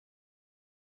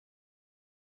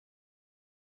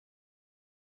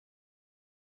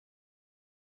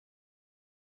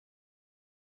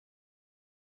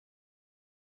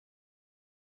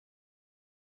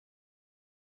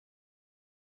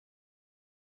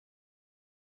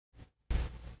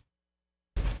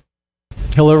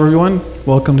Hello everyone,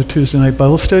 welcome to Tuesday Night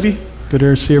Bible Study. Good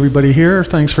to see everybody here.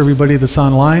 Thanks for everybody that's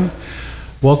online.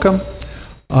 Welcome.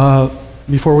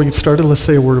 Before we get started, let's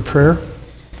say a word of prayer.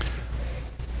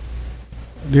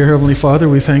 Dear Heavenly Father,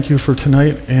 we thank you for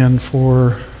tonight and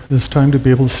for this time to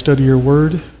be able to study your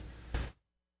word.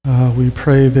 We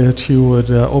pray that you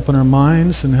would open our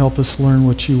minds and help us learn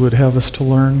what you would have us to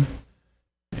learn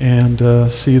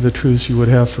and see the truths you would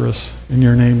have for us. In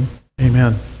your name,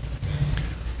 amen.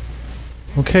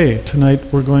 Okay, tonight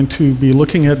we're going to be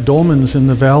looking at Dolmens in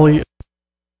the valley.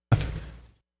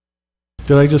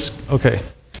 Okay.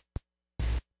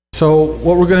 So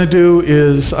what we're going to do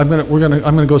is I'm going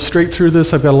to go straight through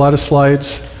this. I've got a lot of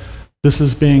slides. This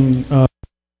is being. Am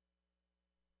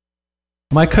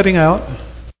I cutting out?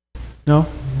 No.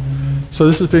 So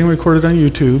this is being recorded on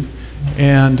YouTube,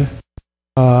 and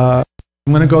I'm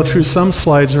going to go through some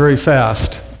slides very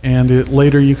fast, and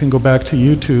later you can go back to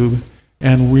YouTube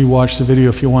and rewatch the video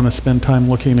if you want to spend time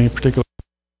looking at a particular.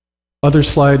 Other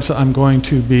slides I'm going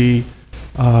to be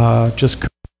just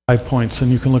 5 points,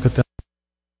 and you can look at them.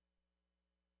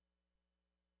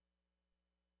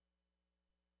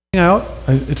 Out?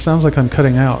 It sounds like I'm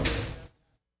cutting out.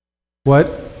 What?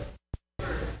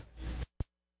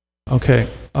 Okay.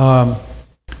 So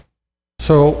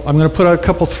I'm going to put out a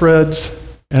couple threads,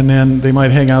 and then they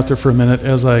might hang out there for a minute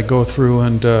as I go through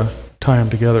and tie them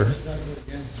together.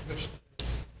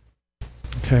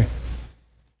 Okay.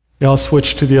 Yeah, I'll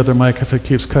switch to the other mic if it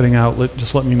keeps cutting out.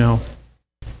 Just let me know.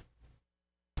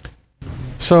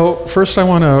 So first I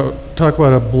want to talk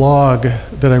about a blog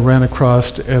that I ran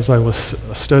across as I was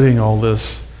studying all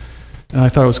this, and I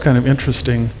thought it was kind of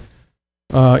interesting.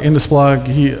 In this blog,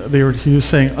 he was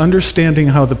saying, understanding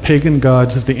how the pagan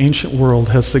gods of the ancient world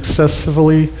have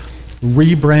successfully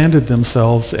rebranded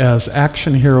themselves as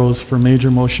action heroes for major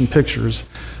motion pictures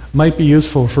might be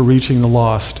useful for reaching the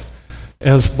lost.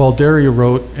 As Balderia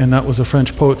wrote, and that was a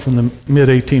French poet from the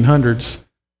mid-1800s,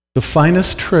 the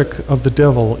finest trick of the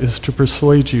devil is to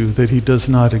persuade you that he does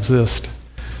not exist.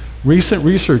 Recent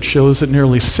research shows that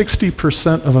nearly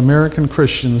 60% of American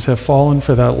Christians have fallen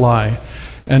for that lie,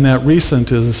 and that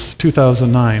recent is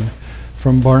 2009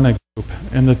 from Barna Group,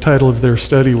 and the title of their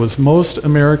study was Most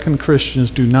American Christians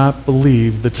Do Not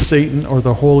Believe That Satan or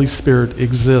the Holy Spirit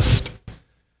Exist.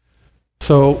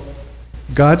 So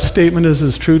God's statement is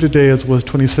as true today as was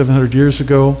 2,700 years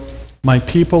ago. My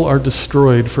people are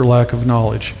destroyed for lack of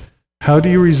knowledge. How do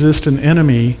you resist an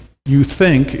enemy you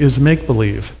think is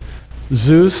make-believe?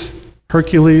 Zeus,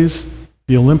 Hercules,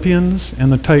 the Olympians,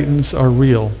 and the Titans are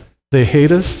real. They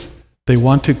hate us, they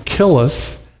want to kill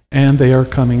us, and they are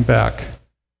coming back.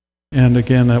 And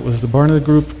again, that was the Barna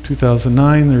Group,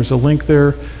 2009. There's a link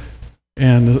there.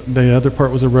 And the other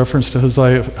part was a reference to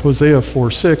Hosea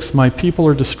 4:6. My people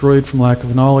are destroyed from lack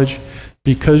of knowledge.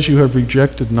 Because you have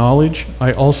rejected knowledge,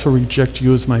 I also reject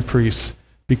you as my priests.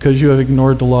 Because you have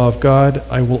ignored the law of God,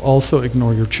 I will also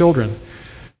ignore your children.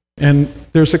 And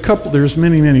there's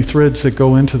many, many threads that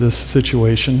go into this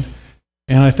situation.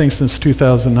 And I think since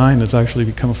 2009, it's actually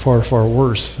become far, far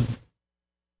worse.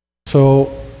 So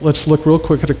let's look real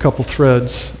quick at a couple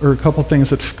threads, or a couple things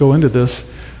that go into this.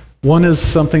 One is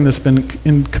something that's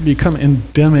become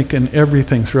endemic in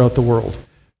everything throughout the world.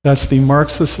 That's the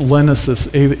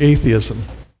Marxist-Leninist atheism.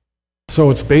 So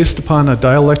it's based upon a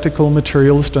dialectical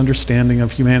materialist understanding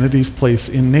of humanity's place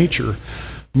in nature.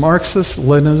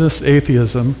 Marxist-Leninist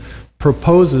atheism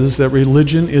proposes that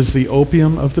religion is the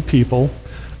opium of the people.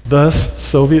 Thus,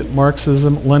 Soviet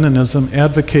Marxism-Leninism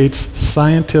advocates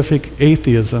scientific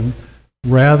atheism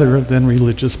rather than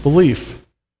religious belief.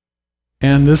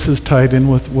 And this is tied in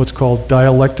with what's called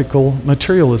dialectical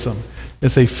materialism.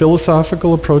 It's a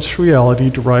philosophical approach to reality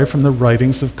derived from the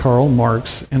writings of Karl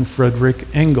Marx and Friedrich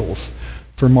Engels.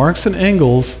 For Marx and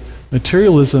Engels,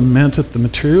 materialism meant that the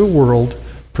material world,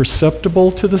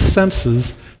 perceptible to the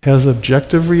senses, has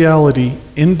objective reality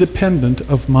independent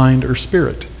of mind or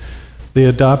spirit. They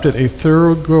adopted a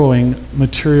thoroughgoing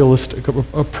materialistic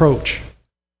approach.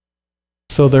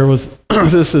 So there was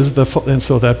and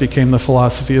so that became the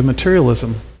philosophy of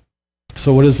materialism.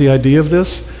 So what is the idea of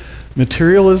this?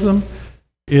 Materialism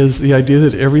is the idea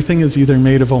that everything is either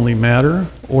made of only matter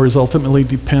or is ultimately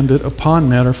dependent upon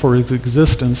matter for its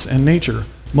existence and nature.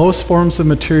 Most forms of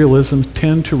materialism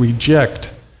tend to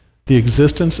reject the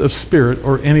existence of spirit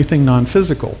or anything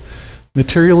non-physical.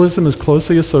 Materialism is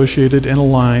closely associated and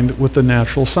aligned with the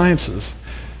natural sciences,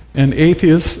 and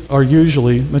atheists are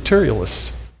usually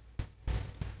materialists.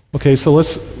 Okay, so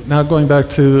let's now going back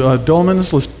to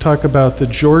Dolmens, let's talk about the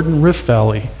Jordan Rift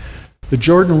Valley. The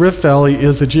Jordan Rift Valley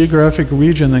is a geographic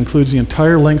region that includes the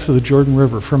entire length of the Jordan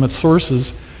River, from its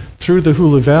sources through the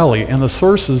Hula Valley, and the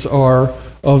sources are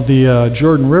of the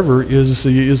Jordan River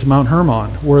is Mount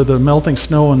Hermon, where the melting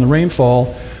snow and the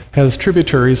rainfall has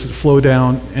tributaries that flow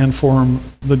down and form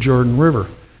the Jordan River.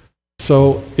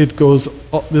 So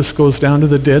this goes down to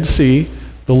the Dead Sea,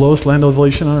 the lowest land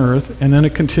elevation on Earth, and then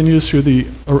it continues through the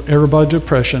Arabah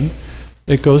Depression.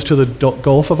 It goes to the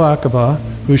Gulf of Aqaba,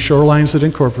 whose shorelines it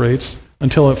incorporates,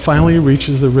 until it finally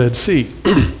reaches the Red Sea.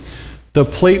 The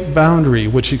plate boundary,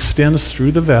 which extends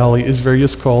through the valley, is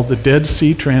variously called the Dead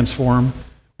Sea Transform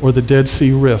or the Dead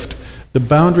Sea Rift. The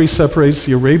boundary separates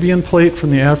the Arabian plate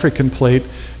from the African plate,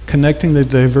 connecting the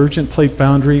divergent plate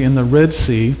boundary in the Red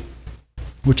Sea,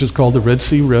 which is called the Red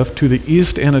Sea Rift, to the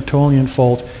East Anatolian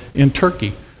Fault in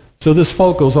Turkey. So this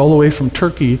fault goes all the way from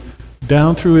Turkey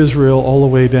down through Israel, all the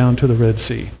way down to the Red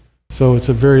Sea. So it's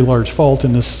a very large fault,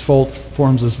 and this fault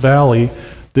forms this valley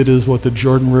that is what the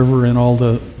Jordan River and all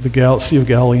the Sea of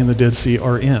Galilee and the Dead Sea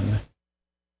are in.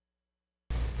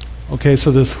 Okay,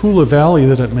 so this Hula Valley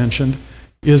that I mentioned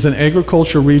is an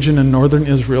agricultural region in northern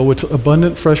Israel with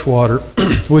abundant fresh water,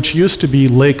 which used to be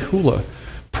Lake Hula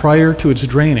prior to its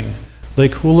draining.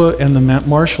 Lake Hula and the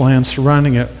marshlands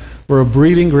surrounding it were a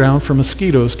breeding ground for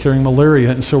mosquitoes carrying malaria,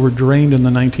 and so were drained in the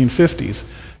 1950s.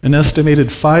 An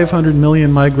estimated 500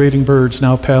 million migrating birds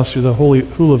now pass through the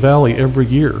Hula Valley every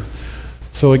year.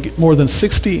 So more than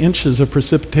 60 inches of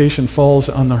precipitation falls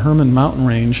on the Hermon mountain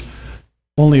range,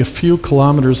 only a few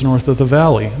kilometers north of the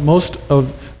valley,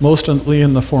 mostly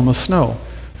in the form of snow,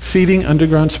 feeding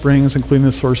underground springs, including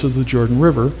the source of the Jordan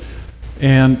River,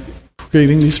 and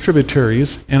creating these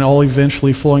tributaries, and all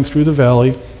eventually flowing through the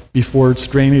valley. Before its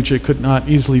drainage, it could not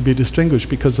easily be distinguished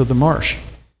because of the marsh.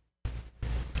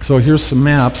 So here's some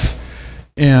maps,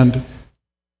 and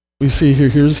we see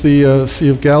here's the Sea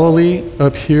of Galilee.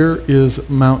 Up here is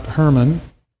Mount Hermon,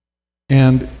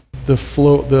 and the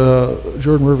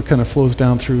Jordan River kind of flows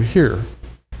down through here.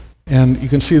 And you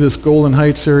can see this Golan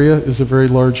Heights area is a very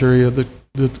large area that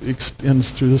extends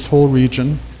through this whole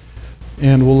region.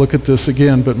 And we'll look at this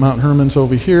again, but Mount Hermon's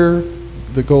over here.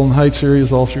 The Golan Heights area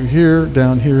is all through here.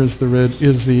 Down here is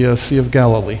the Sea of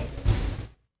Galilee.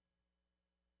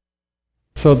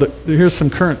 So here's some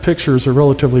current pictures, or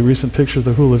relatively recent picture of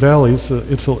the Hula Valley.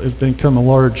 It's become a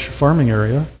large farming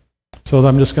area. So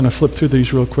I'm just going to flip through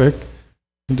these real quick.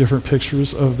 Different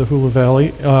pictures of the Hula Valley.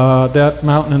 That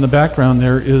mountain in the background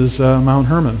there is Mount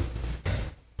Hermon.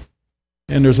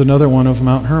 And there's another one of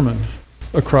Mount Hermon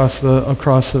across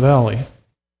the valley.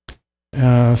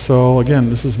 So again,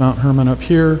 this is Mount Hermon up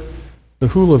here. The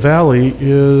Hula Valley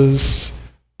is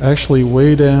actually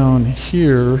way down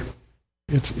here.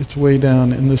 It's way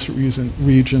down in this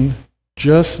region,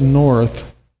 just north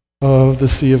of the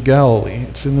Sea of Galilee.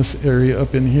 It's in this area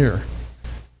up in here.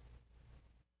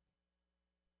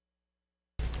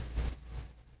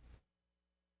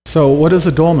 So what is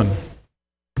a dolmen?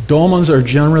 Dolmens are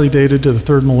generally dated to the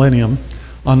 3rd millennium.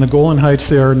 On the Golan Heights,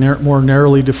 they are more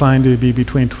narrowly defined to be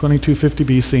between 2250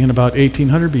 BC and about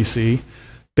 1800 BC.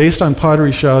 Based on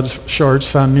pottery shards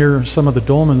found near some of the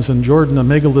dolmens in Jordan, a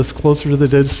megalith closer to the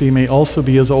Dead Sea may also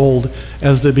be as old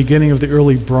as the beginning of the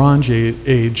early Bronze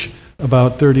Age,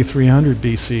 about 3300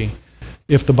 BC.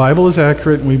 If the Bible is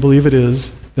accurate, and we believe it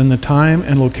is, then the time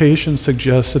and location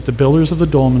suggests that the builders of the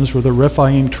dolmens were the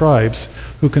Rephaim tribes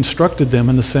who constructed them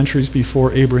in the centuries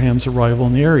before Abraham's arrival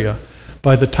in the area.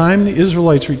 By the time the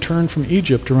Israelites returned from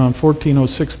Egypt around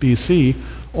 1406 BC,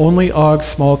 only Og's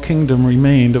small kingdom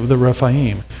remained of the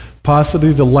Rephaim,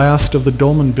 possibly the last of the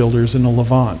dolmen builders in the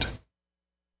Levant.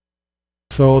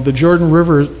 So the Jordan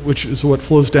River, which is what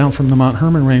flows down from the Mount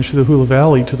Hermon range to the Hula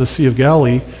Valley to the Sea of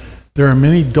Galilee, there are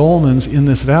many dolmens in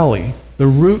this valley. The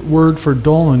root word for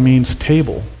dolmen means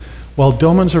table. While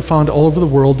dolmens are found all over the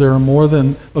world, there are more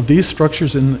of these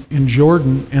structures in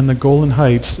Jordan and the Golan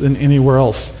Heights than anywhere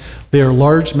else. They are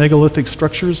large megalithic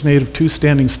structures made of 2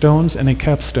 standing stones and a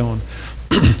capstone,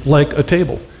 like a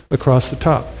table across the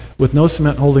top, with no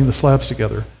cement holding the slabs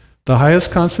together. The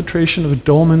highest concentration of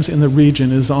dolmens in the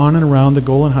region is on and around the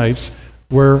Golan Heights,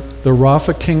 where the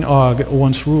Rapha King Og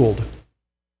once ruled.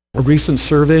 A recent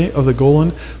survey of the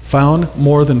Golan found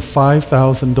more than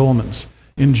 5,000 dolmens.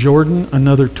 In Jordan,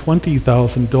 another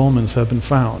 20,000 dolmens have been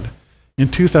found. In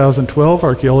 2012,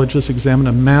 archaeologists examined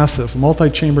a massive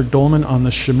multi-chambered dolmen on the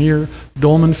Shamir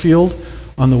Dolmen Field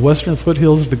on the western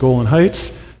foothills of the Golan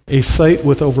Heights, a site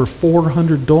with over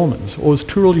 400 dolmens. What was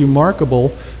truly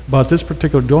remarkable about this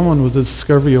particular dolmen was the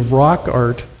discovery of rock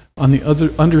art on the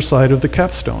underside of the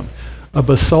capstone, a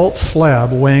basalt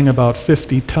slab weighing about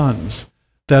 50 tons.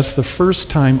 That's the first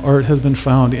time art has been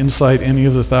found inside any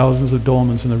of the thousands of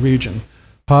dolmens in the region,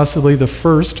 possibly the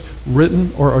first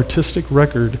written or artistic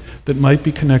record that might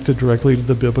be connected directly to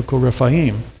the biblical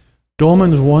Rephaim.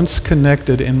 Dolmens once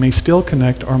connected and may still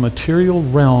connect our material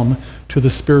realm to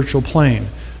the spiritual plane.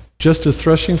 Just as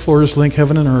threshing floors link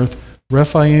heaven and earth,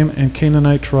 Rephaim and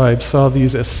Canaanite tribes saw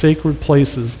these as sacred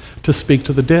places to speak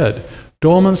to the dead.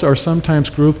 Dolmens are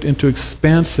sometimes grouped into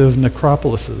expansive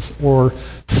necropolises, or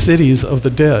cities of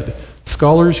the dead.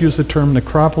 Scholars use the term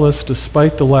necropolis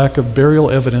despite the lack of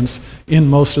burial evidence in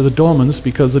most of the dolmens,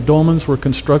 because the dolmens were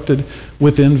constructed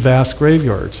within vast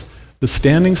graveyards. The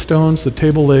standing stones, the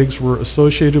table legs, were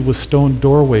associated with stone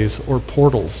doorways or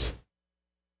portals.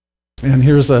 And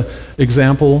here's an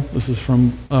example, this is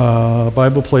from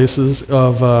Bible Places,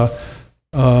 of a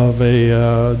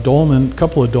dolmen,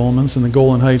 couple of dolmens in the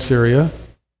Golan Heights area.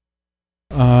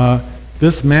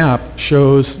 This map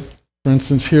shows, for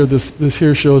instance, here, this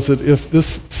here shows that if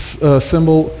this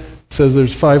symbol says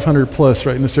there's 500 plus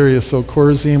right in this area, so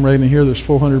Chorazim right in here, there's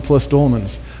 400 plus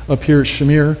dolmens. Up here at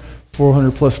Shamir,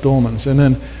 400 plus dolmens. And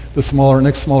then the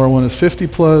next smaller one is 50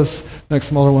 plus, next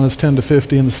smaller one is 10 to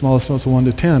 50, and the smallest one is 1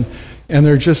 to 10. And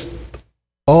they're just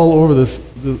all over this.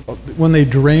 When they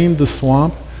drained the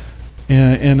swamp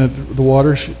and the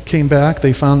water came back,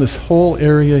 they found this whole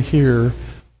area here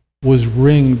was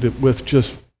ringed with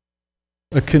just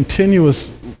a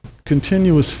continuous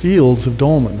fields of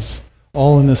dolmens,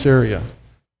 all in this area.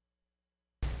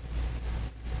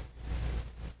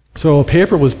 So a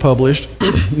paper was published.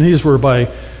 These were by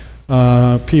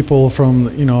people from,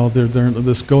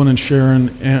 this Gonan Sharon,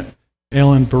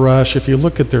 Alan Barash. If you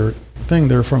look at their thing,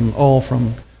 they're all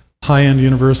from high-end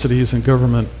universities and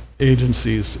government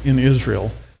agencies in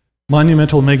Israel.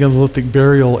 Monumental megalithic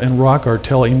burial and rock art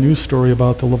tell a new story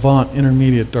about the Levant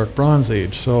Intermediate Dark Bronze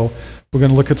Age. So we're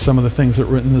going to look at some of the things that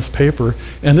were written in this paper.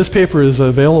 And this paper is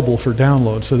available for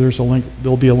download, so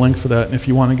there'll be a link for that. And if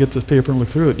you want to get this paper and look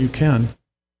through it, you can.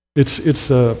 You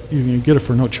can get it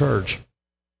for no charge.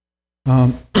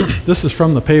 This is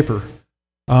from the paper.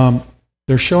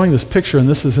 They're showing this picture, and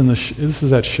this is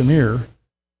at Shamir,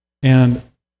 and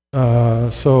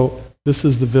so this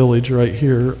is the village right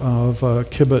here of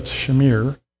Kibbutz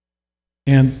Shamir,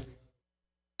 and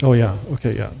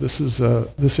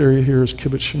this area here is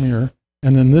Kibbutz Shamir,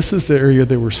 and then this is the area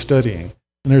they were studying,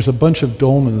 and there's a bunch of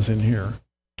dolmens in here.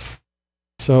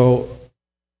 So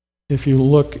if you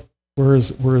look,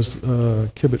 where's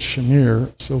Kibbutz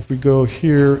Shamir? So if we go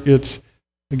here,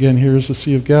 here's the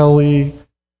Sea of Galilee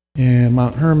and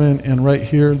Mount Hermon, and right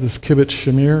here, this Kibbutz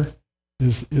Shamir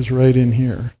is right in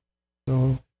here.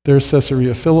 So there's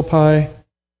Caesarea Philippi,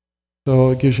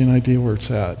 so it gives you an idea where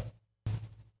it's at,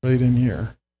 right in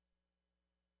here.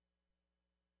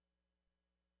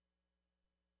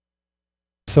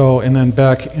 So, and then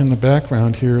back in the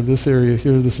background here, this area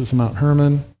here, this is Mount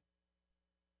Hermon,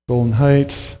 Golden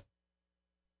Heights.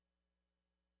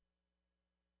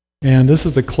 And this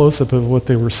is the close-up of what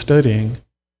they were studying.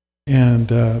 And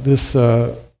this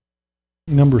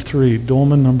number 3,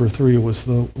 dolmen number 3, was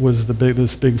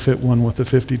this big fit one with the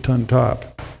 50-ton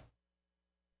top.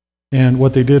 And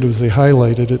what they did was they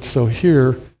highlighted it. So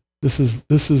here, this is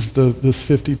this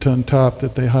 50-ton top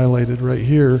that they highlighted right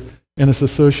here, and it's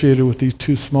associated with these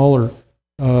two smaller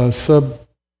sub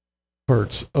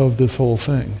parts of this whole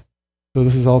thing. So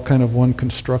this is all kind of one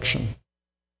construction.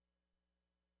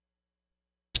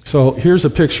 So here's a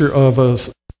picture of a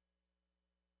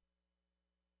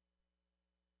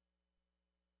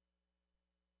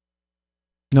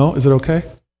No? Is it okay?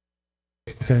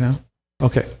 Okay now?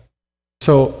 Okay.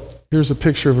 So here's a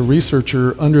picture of a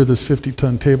researcher under this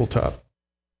 50-ton tabletop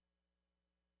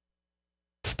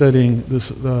studying this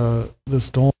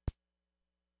dome.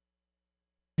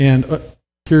 And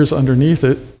here's underneath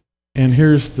it, and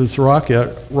here's this rock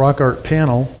art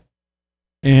panel.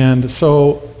 And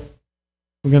so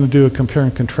we're going to do a compare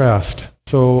and contrast.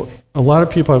 So a lot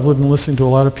of people, I've been listening to a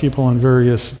lot of people on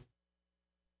various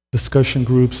discussion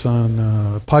groups, on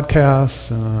podcasts,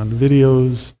 on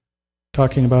videos,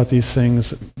 talking about these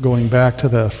things, going back to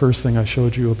the first thing I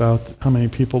showed you about how many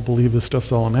people believe this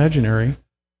stuff's all imaginary.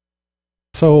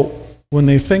 So when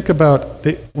they talk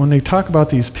about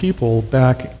these people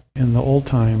back in the old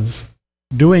times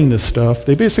doing this stuff,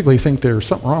 they basically think there's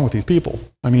something wrong with these people.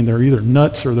 I mean, they're either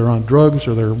nuts, or they're on drugs,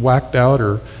 or they're whacked out,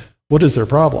 or what is their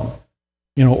problem?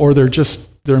 Or their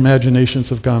imaginations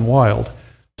have gone wild.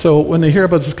 So when they hear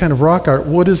about this kind of rock art,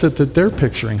 what is it that they're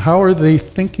picturing? How are they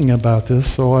thinking about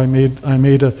this? So I made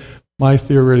my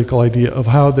theoretical idea of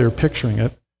how they're picturing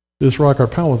it. This rock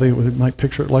art panel, they might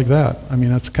picture it like that. I mean,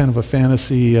 that's kind of a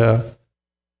fantasy.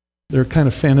 They're kind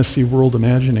of fantasy world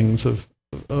imaginings of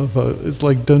it's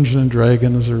like Dungeons and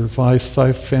Dragons or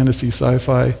fantasy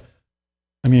sci-fi.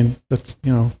 I mean, that's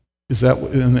is that?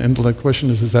 And the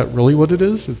question is that really what it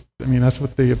is? I mean, that's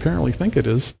what they apparently think it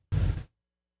is.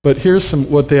 But here's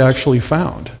what they actually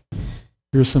found.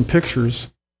 Here's some pictures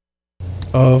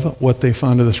of what they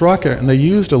found of this rock area. And they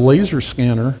used a laser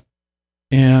scanner,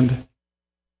 and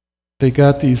they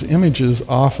got these images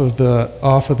off of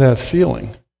that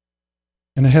ceiling.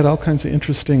 And it had all kinds of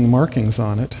interesting markings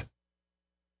on it.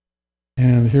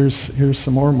 And here's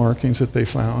some more markings that they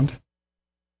found.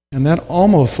 And that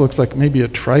almost looks like maybe a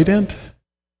trident.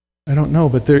 I don't know,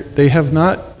 but they have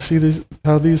not, see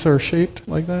how these are shaped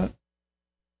like that?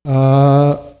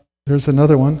 There's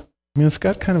another one. I mean, it's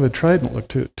got kind of a trident look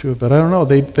to it, but I don't know.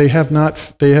 They have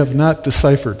not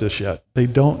deciphered this yet. They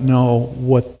don't know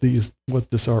what this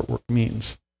artwork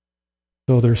means.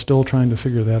 So they're still trying to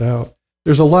figure that out.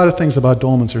 There's a lot of things about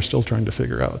dolmens they're still trying to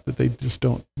figure out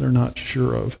that they're not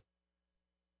sure of.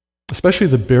 Especially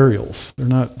the burials. They're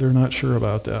not sure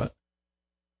about that.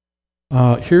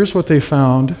 Here's what they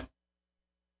found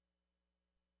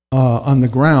on the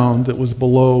ground that was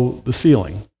below the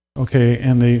ceiling. Okay,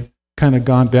 and they kind of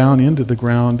gone down into the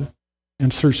ground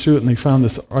and searched through it, and they found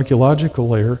this archaeological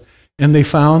layer, and they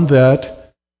found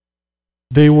that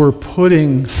they were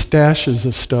putting stashes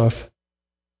of stuff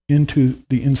into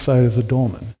the inside of the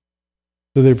dolmen.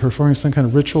 So they were performing some kind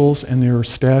of rituals, and they were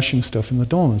stashing stuff in the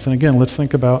dolmens. And again, let's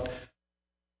think about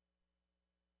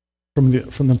from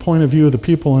the point of view of the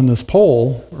people in this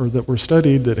poll, or that were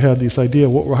studied, that had this idea.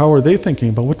 How are they thinking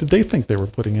about? What did they think they were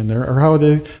putting in there, or how are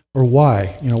they, or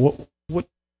why? You know, what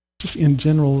just in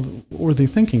general, what were they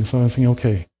thinking? So I was thinking,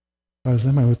 okay, if I was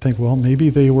them, I would think, well, maybe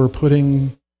they were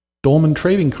putting dolmen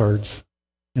trading cards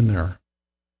in there.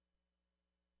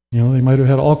 You know, they might have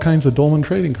had all kinds of dolmen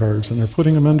trading cards, and they're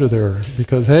putting them under there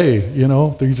because, hey, you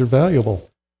know, these are valuable.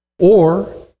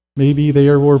 Or maybe they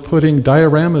were putting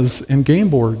dioramas and game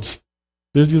boards.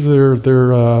 These are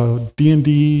their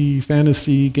D&D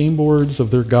fantasy game boards of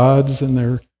their gods and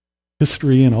their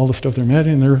history and all the stuff they're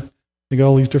imagining. They got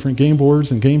all these different game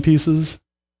boards and game pieces,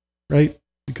 right?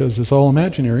 Because it's all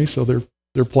imaginary, so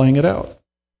they're playing it out.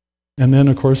 And then,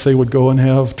 of course, they would go and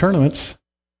have tournaments,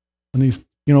 and these,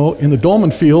 you know, in the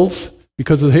dolmen fields,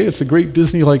 because of, hey, it's a great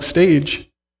Disney-like stage,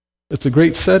 it's a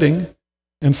great setting,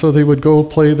 and so they would go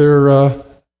play their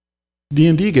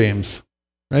D&D games,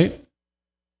 right?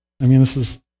 I mean, this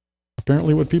is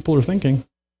apparently what people are thinking.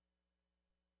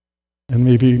 And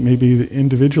maybe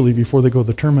individually, before they go to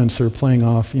the tournaments, they're playing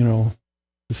off, you know,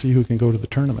 to see who can go to the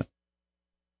tournament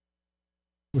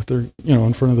with their, you know,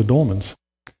 in front of the dolmens.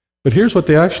 But here's what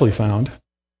they actually found.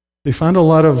 They found a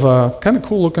lot of kind of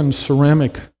cool-looking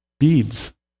ceramic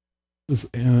beads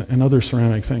and other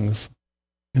ceramic things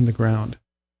in the ground.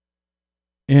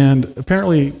 And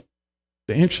apparently,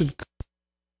 the ancient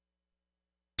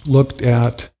looked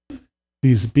at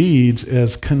these beads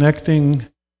as connecting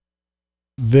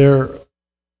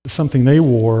something they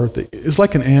wore that is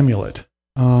like an amulet,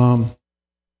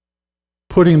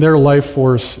 putting their life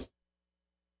force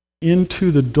into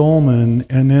the dolmen,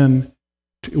 and then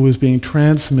it was being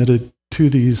transmitted to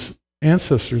these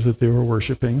ancestors that they were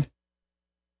worshiping.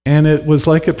 And it was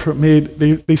like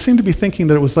they seemed to be thinking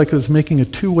that it was like it was making a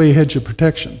two-way hedge of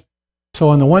protection. So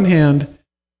on the one hand,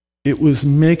 it was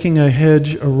making a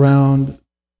hedge around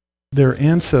their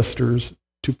ancestors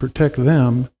to protect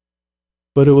them,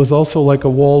 but it was also like a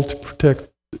wall to protect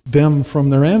them from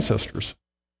their ancestors.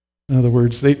 In other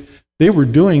words, they were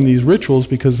doing these rituals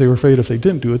because they were afraid if they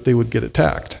didn't do it, they would get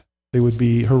attacked. They would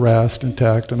be harassed and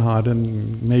attacked and haunted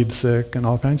and made sick and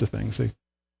all kinds of things.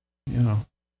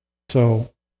 So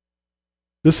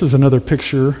this is another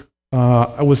picture.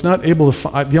 I was not able to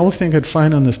find, the only thing I could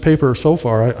find on this paper so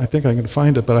far, I think I can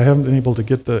find it, but I haven't been able to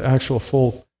get the actual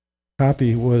full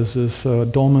copy, was this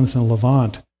Dolmens in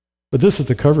Levant. But this is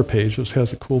the cover page, which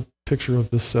has a cool picture of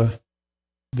this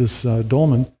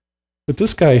dolmen. But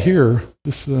this guy here,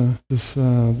 this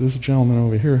gentleman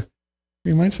over here,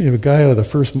 he reminds me of a guy out of the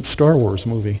first Star Wars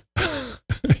movie.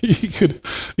 He could,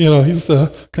 he's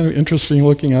a kind of interesting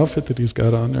looking outfit that he's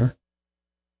got on there.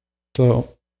 So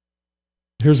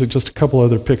here's just a couple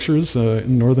other pictures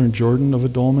in northern Jordan of a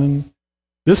dolmen.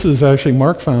 This is actually,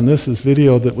 Mark found this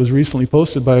video that was recently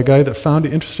posted by a guy that found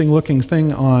an interesting looking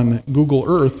thing on Google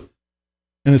Earth.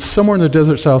 And it's somewhere in the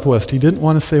desert southwest. He didn't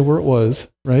want to say where it was,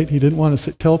 right? He didn't want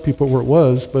to tell people where it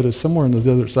was, but it's somewhere in the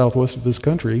desert southwest of this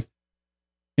country.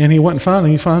 And he went and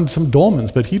he found some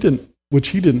dolmens, but he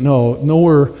didn't know.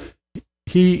 Nowhere,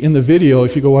 in the video,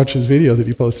 if you go watch his video that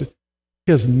he posted,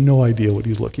 he has no idea what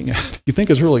he's looking at. You think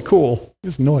it's really cool. He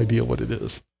has no idea what it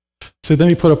is. So then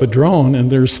he put up a drone,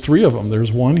 and there's 3 of them.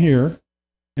 There's one here,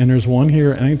 and there's one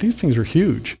here, and these things are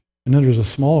huge. And then there's a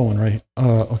smaller one, right?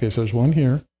 Okay, so there's one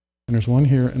here, and there's one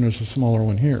here, and there's a smaller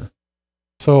one here.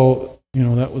 So,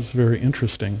 that was very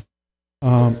interesting.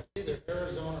 Either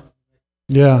Arizona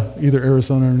Yeah, either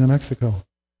Arizona or New Mexico.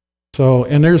 So,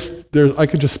 and I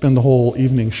could just spend the whole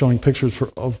evening showing pictures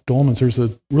of dolmens. There's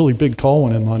a really big, tall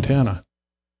one in Montana.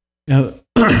 And,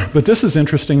 but this is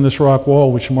interesting, this rock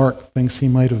wall, which Mark thinks he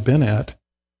might have been at.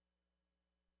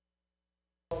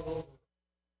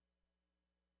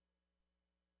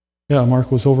 Yeah,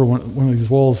 Mark was over one of these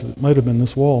walls. It might have been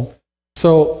this wall.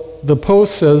 So the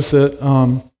Post says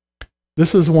that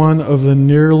this is one of the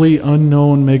nearly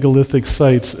unknown megalithic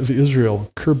sites of Israel,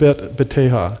 Khirbet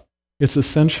Beteha. It's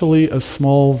essentially a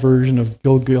small version of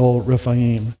Gilgal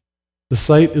Rephaim. The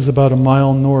site is about a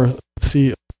mile north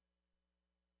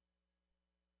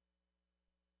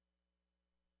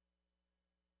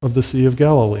of the Sea of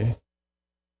Galilee.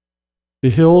 The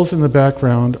hills in the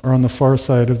background are on the far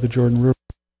side of the Jordan River.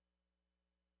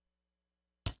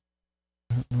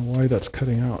 I don't know why that's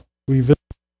cutting out. We visit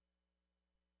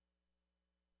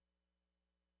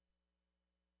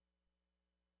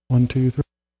 1, 2, 3.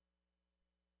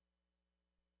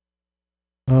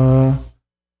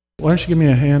 Why don't you give me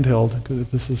a handheld, because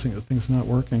if this thing's not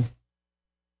working.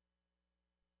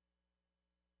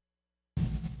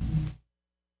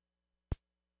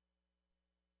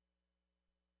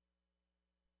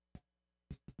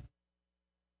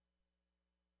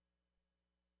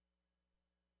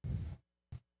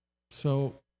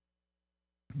 So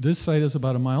this site is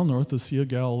about a mile north of the Sea of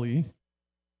Galilee.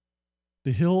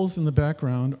 The hills in the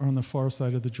background are on the far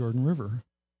side of the Jordan River.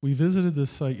 We visited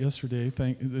this site yesterday,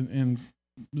 and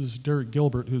this is Derek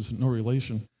Gilbert, who's no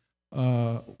relation,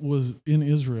 was in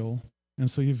Israel. And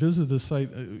so he visited this site.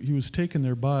 He was taken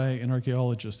there by an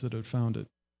archaeologist that had found it,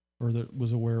 or that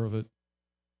was aware of it.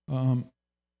 So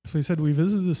he said, we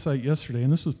visited this site yesterday,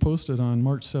 and this was posted on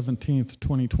March 17th,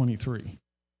 2023.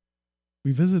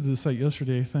 We visited the site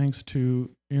yesterday thanks to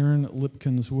Aaron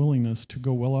Lipkin's willingness to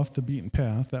go well off the beaten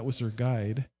path. That was their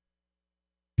guide.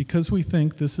 Because we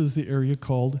think this is the area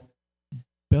called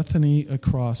Bethany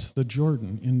across the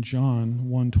Jordan in John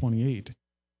 1:28.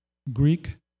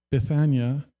 Greek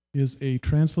Bethania is a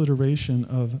transliteration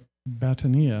of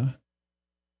Batania,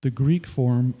 the Greek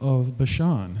form of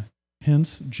Bashan.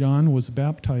 Hence, John was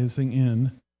baptizing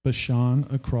in Bashan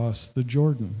across the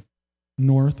Jordan,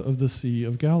 north of the Sea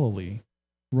of Galilee,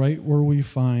 right where we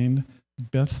find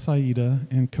Bethsaida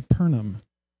and Capernaum,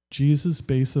 Jesus'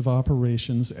 base of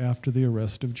operations after the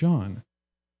arrest of John.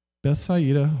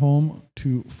 Bethsaida, home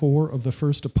to 4 of the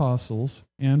first apostles,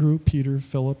 Andrew, Peter,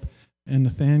 Philip, and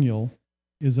Nathanael,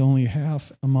 is only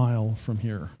half a mile from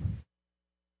here.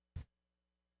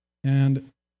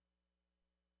 And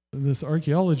this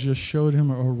archaeologist showed him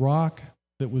a rock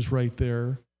that was right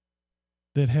there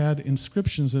that had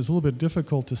inscriptions. It's a little bit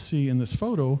difficult to see in this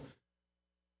photo,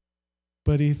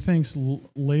 but he thinks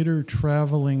later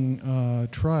traveling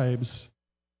tribes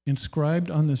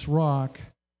inscribed on this rock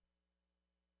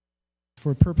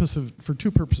for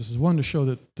two purposes. One, to show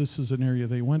that this is an area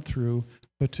they went through,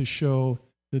 but to show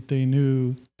that they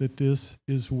knew that this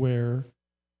is where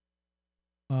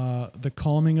the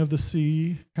calming of the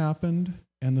sea happened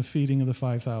and the feeding of the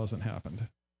 5,000 happened.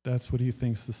 That's what he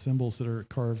thinks the symbols that are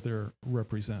carved there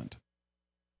represent.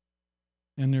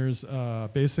 And there's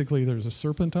basically there's a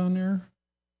serpent on there,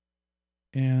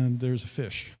 and there's a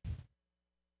fish.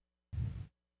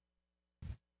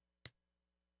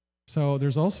 So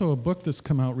there's also a book that's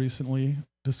come out recently,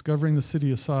 Discovering the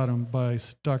City of Sodom, by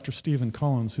Dr. Stephen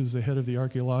Collins, who's the head of the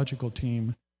archaeological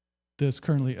team that's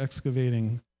currently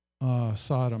excavating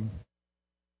Sodom.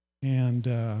 And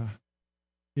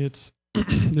it's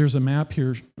there's a map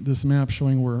here, this map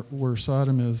showing where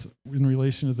Sodom is in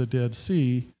relation to the Dead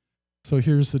Sea. So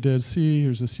here's the Dead Sea,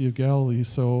 here's the Sea of Galilee.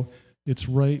 So it's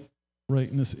right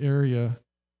in this area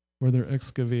where they're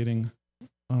excavating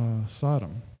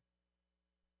Sodom.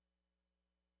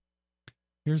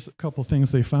 Here's a couple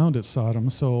things they found at Sodom.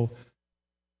 So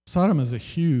Sodom is a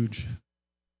huge,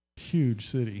 huge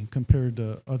city compared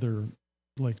to other,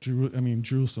 like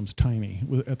Jerusalem's tiny.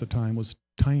 At the time was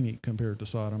tiny compared to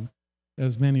Sodom,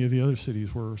 as many of the other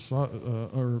cities were,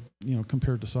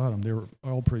 compared to Sodom. They were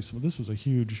all pretty small. This was a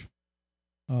huge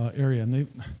area, and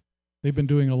they've been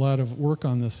doing a lot of work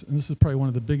on this. And this is probably one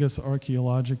of the biggest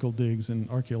archaeological digs in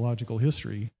archaeological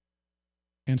history.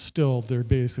 And still, they're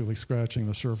basically scratching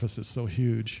the surface. It's so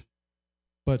huge.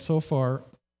 But so far,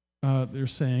 they're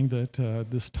saying that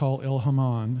this Tal El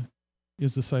Haman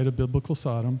is the site of biblical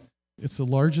Sodom. It's the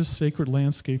largest sacred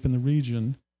landscape in the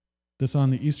region that's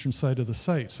on the eastern side of the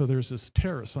site. So there's this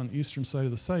terrace on the eastern side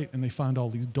of the site, and they found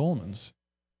all these dolmens.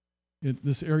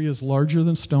 This area is larger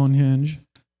than Stonehenge.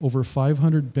 Over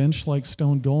 500 bench-like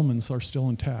stone dolmens are still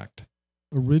intact.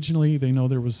 Originally, they know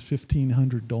there was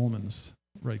 1,500 dolmens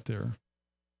right there.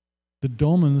 The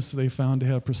dolmens they found to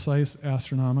have precise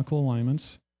astronomical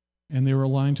alignments, and they were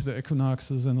aligned to the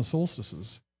equinoxes and the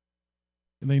solstices.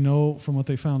 And they know from what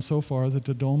they found so far that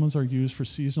the dolmens are used for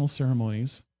seasonal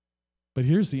ceremonies. But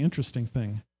here's the interesting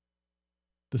thing.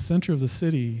 The center of the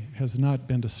city has not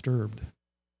been disturbed.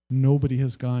 Nobody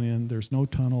has gone in. There's no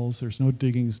tunnels. There's no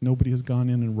diggings. Nobody has gone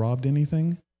in and robbed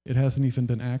anything. It hasn't even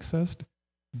been accessed.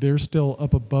 They're still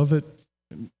up above it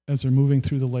as they're moving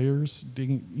through the layers,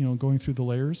 digging, going through the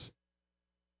layers.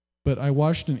 But I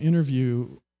watched an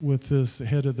interview with this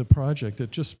head of the project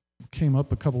that just came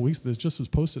up a couple weeks, that just was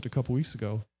posted a couple weeks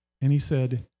ago, and he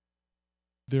said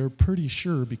they're pretty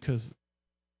sure because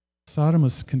Sodom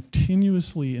was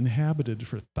continuously inhabited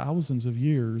for thousands of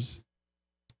years,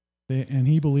 and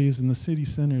he believes in the city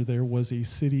center there was a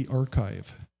city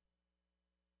archive.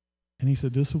 And he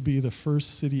said this will be the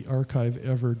first city archive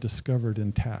ever discovered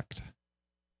intact.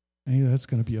 And that's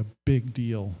going to be a big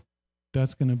deal.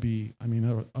 That's going to be,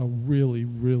 a really,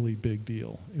 really big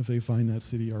deal if they find that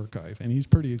city archive. And he's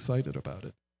pretty excited about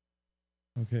it.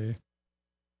 Okay.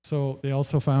 So they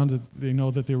also found that they know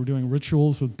that they were doing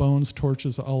rituals with bones,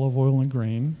 torches, olive oil, and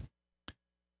grain.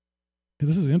 And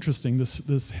this is interesting.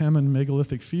 This Hammond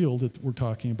megalithic field that we're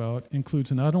talking about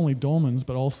includes not only dolmens,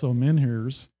 but also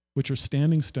menhirs, which are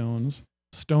standing stones,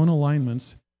 stone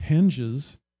alignments,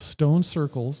 hinges, stone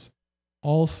circles,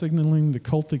 all signaling the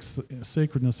cultic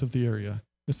sacredness of the area.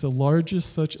 It's the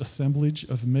largest such assemblage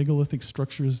of megalithic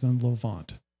structures in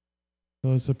Levant.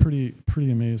 So it's a pretty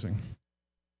amazing.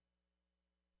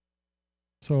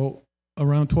 So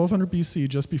around 1200 BC,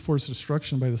 just before its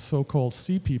destruction by the so-called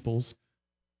Sea Peoples,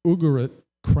 Ugarit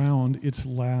crowned its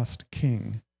last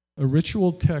king. A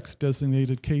ritual text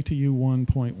designated KTU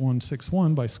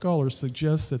 1.161 by scholars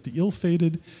suggests that the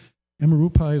ill-fated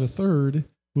Emirupai III,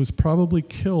 who was probably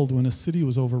killed when a city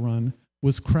was overrun,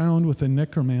 was crowned with a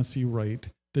necromancy rite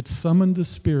that summoned the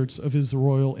spirits of his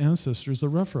royal ancestors, the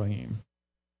Rephaim.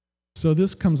 So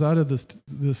this comes out of this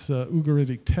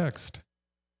Ugaritic text.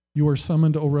 You are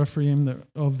summoned, O Rephaim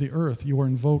of the earth. You are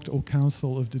invoked, O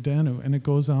council of Dedanu. And it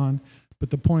goes on. But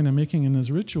the point I'm making in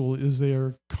this ritual is they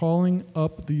are calling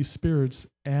up these spirits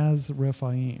as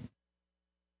Rephaim.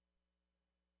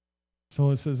 So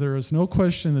it says there is no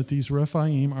question that these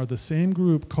Rephaim are the same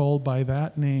group called by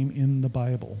that name in the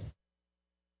Bible.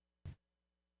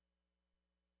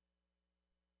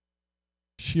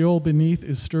 Sheol beneath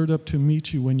is stirred up to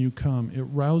meet you when you come. It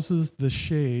rouses the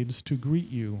shades to greet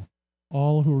you,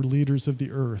 all who are leaders of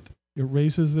the earth. It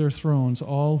raises their thrones,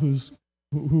 all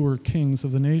who are kings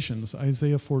of the nations.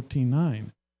 Isaiah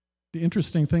 14:9. The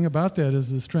interesting thing about that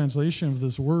is this translation of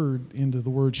this word into the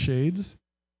word shades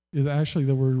is actually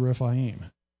the word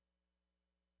Rephaim.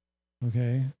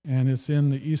 Okay? And it's in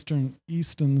the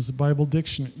Easton's Bible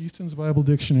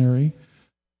Dictionary.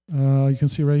 You can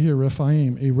see right here,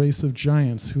 Rephaim, a race of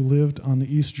giants who lived on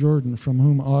the East Jordan, from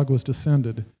whom Og was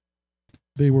descended.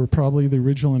 They were probably the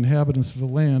original inhabitants of the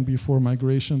land before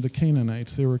migration of the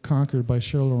Canaanites. They were conquered by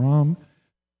Shelaram,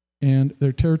 and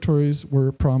their territories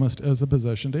were promised as a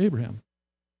possession to Abraham.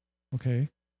 Okay?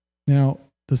 Now,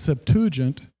 the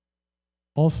Septuagint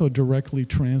also directly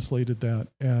translated that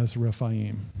as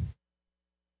Rephaim.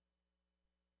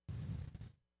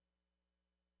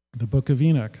 The book of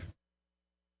Enoch.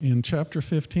 In chapter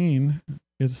 15,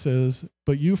 it says,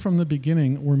 "But you from the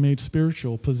beginning were made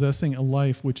spiritual, possessing a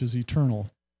life which is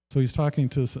eternal." So he's talking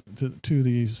to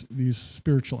these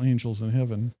spiritual angels in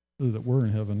heaven, that were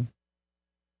in heaven,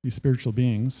 these spiritual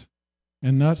beings,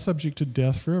 "and not subject to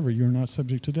death forever." You're not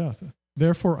subject to death.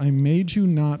 "Therefore I made you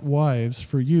not wives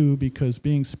for you, because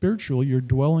being spiritual, your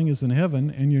dwelling is in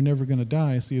heaven, and you're never going to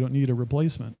die, so you don't need a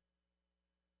replacement.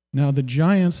 Now the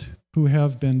giants who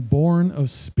have been born of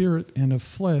spirit and of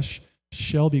flesh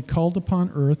shall be called upon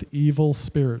earth evil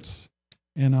spirits,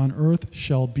 and on earth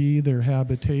shall be their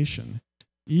habitation.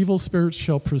 Evil spirits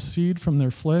shall proceed from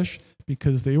their flesh,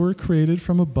 because they were created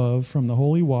from above, from the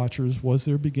holy watchers was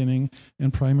their beginning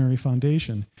and primary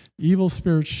foundation. Evil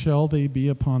spirits shall they be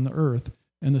upon the earth,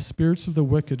 and the spirits of the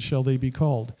wicked shall they be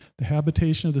called. The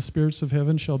habitation of the spirits of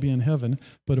heaven shall be in heaven,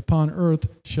 but upon earth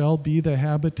shall be the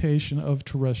habitation of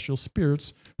terrestrial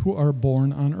spirits who are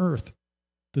born on earth.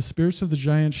 The spirits of the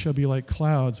giants shall be like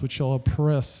clouds, which shall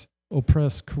oppress,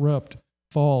 corrupt,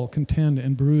 fall, contend,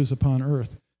 and bruise upon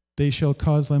earth. They shall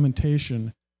cause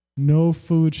lamentation. No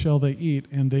food shall they eat,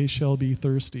 and they shall be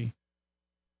thirsty."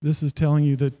 This is telling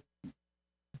you that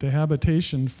the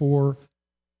habitation for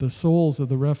the souls of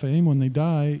the Rephaim when they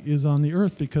die is on the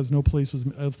earth, because no place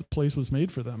was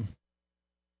made for them.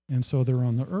 And so they're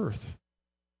on the earth.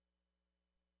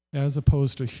 As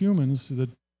opposed to humans that,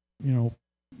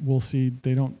 we'll see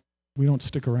they don't We don't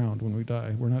stick around when we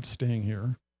die. We're not staying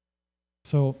here.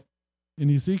 So in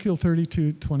Ezekiel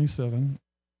 32:27,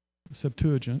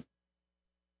 Septuagint,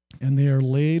 and they are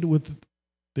laid with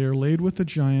the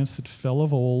giants that fell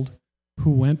of old,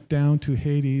 who went down to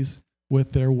Hades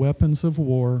with their weapons of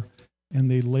war, and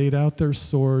they laid out their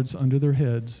swords under their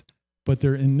heads, but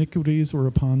their iniquities were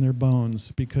upon their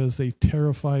bones, because they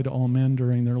terrified all men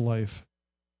during their life.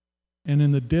 And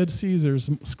in the Dead Sea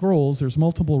Scrolls, there's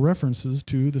multiple references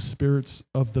to the spirits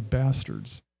of the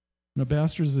bastards. Now,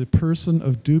 bastard is a person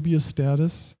of dubious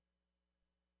status.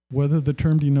 Whether the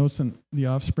term denotes the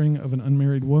offspring of an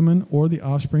unmarried woman or the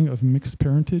offspring of mixed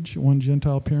parentage, one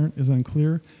Gentile parent, is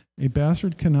unclear. A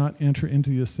bastard cannot enter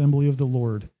into the assembly of the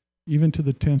Lord, even to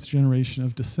the 10th generation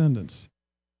of descendants.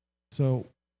 So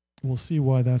we'll see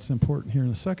why that's important here in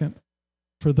a second.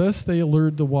 For thus they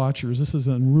allured the watchers. This is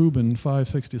in Reuben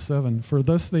 5:67. For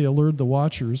thus they allured the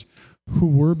watchers who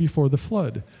were before the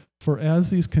flood. For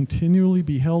as these continually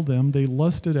beheld them, they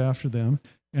lusted after them,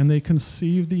 and they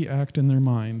conceived the act in their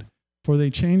mind. For they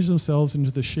changed themselves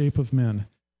into the shape of men,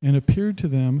 and appeared to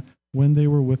them when they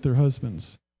were with their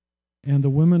husbands. And the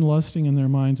women lusting in their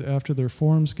minds after their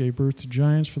forms gave birth to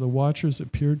giants, for the watchers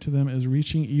appeared to them as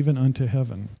reaching even unto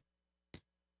heaven.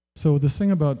 So this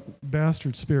thing about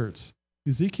bastard spirits,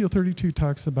 Ezekiel 32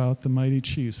 talks about the mighty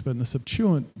chiefs, but in the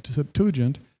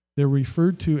Septuagint, they're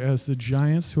referred to as the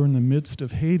giants who are in the midst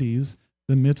of Hades,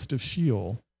 the midst of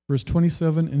Sheol. Verse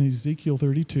 27 in Ezekiel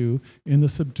 32 in the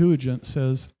Septuagint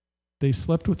says, they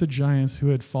slept with the giants who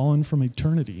had fallen from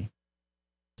eternity.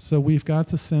 So we've got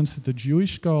the sense that the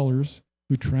Jewish scholars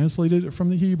who translated it from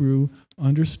the Hebrew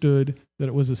understood that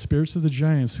it was the spirits of the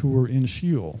giants who were in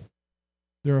Sheol.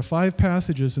 There are 5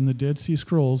 passages in the Dead Sea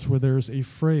Scrolls where there's a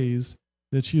phrase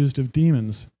that's used of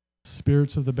demons,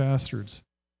 spirits of the bastards.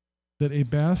 That a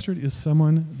bastard is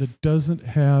someone that doesn't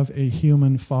have a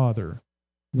human father,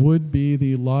 would be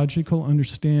the logical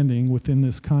understanding within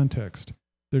this context.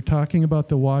 They're talking about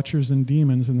the watchers and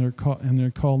demons, and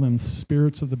they're calling them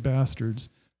spirits of the bastards.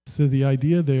 So the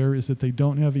idea there is that they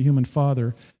don't have a human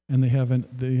father, and they have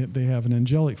an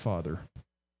angelic father.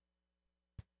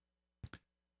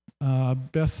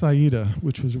 Bethsaida,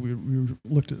 which was we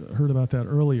heard about that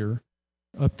earlier,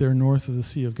 up there north of the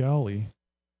Sea of Galilee.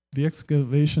 The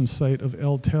excavation site of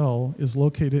El Tel is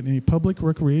located in a public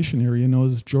recreation area known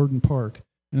as Jordan Park,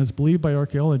 and is believed by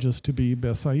archaeologists to be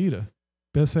Bethsaida.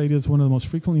 Bethsaida is one of the most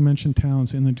frequently mentioned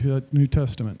towns in the New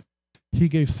Testament. He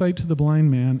gave sight to the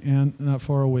blind man, and not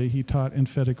far away he taught and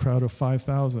fed a crowd of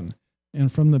 5,000.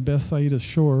 And from the Bethsaida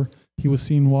shore he was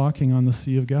seen walking on the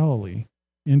Sea of Galilee.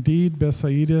 Indeed,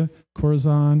 Bethsaida,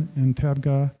 Chorazin, and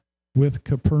Tabgha, with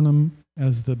Capernaum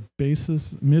as the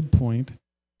basis midpoint,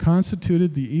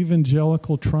 constituted the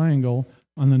evangelical triangle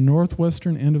on the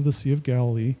northwestern end of the Sea of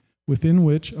Galilee, within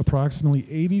which approximately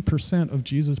 80% of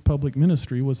Jesus' public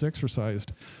ministry was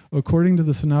exercised, according to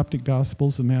the synoptic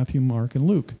Gospels of Matthew, Mark, and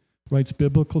Luke, writes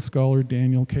biblical scholar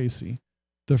Daniel Casey.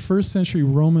 The first century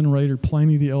Roman writer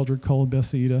Pliny the Elder called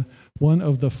Bethsaida one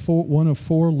of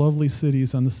 4 lovely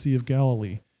cities on the Sea of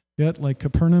Galilee. Yet, like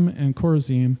Capernaum and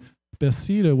Chorazin,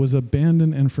 Bethsaida was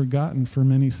abandoned and forgotten for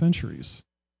many centuries.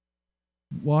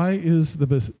 Why is the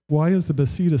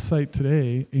Bethsaida site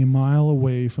today a mile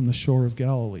away from the shore of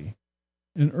Galilee?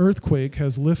 An earthquake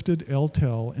has lifted El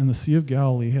Tel, and the Sea of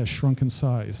Galilee has shrunk in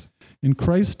size. In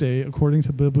Christ's day, according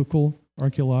to biblical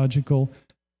archaeological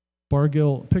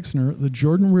Bargill Pixner, the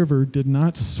Jordan River did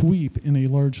not sweep in a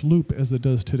large loop as it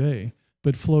does today,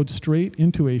 but flowed straight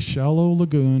into a shallow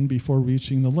lagoon before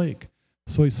reaching the lake.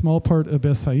 So a small part of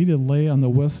Bethsaida lay on the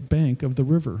west bank of the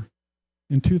river.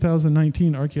 In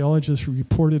 2019, archaeologists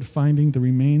reported finding the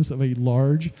remains of a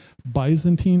large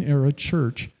Byzantine-era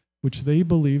church, which they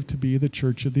believed to be the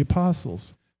Church of the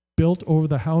Apostles, built over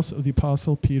the house of the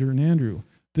Apostle Peter and Andrew.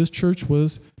 This church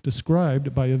was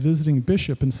described by a visiting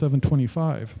bishop in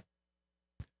 725.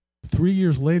 3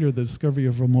 years later, the discovery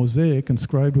of a mosaic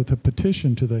inscribed with a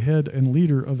petition to the head and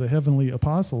leader of the heavenly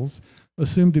apostles,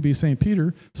 assumed to be St.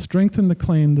 Peter, strengthened the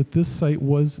claim that this site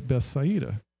was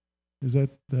Bethsaida. Is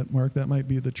that Mark? That might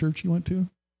be the church you went to?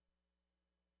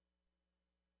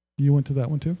 You went to that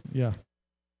one too? Yeah.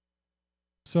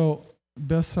 So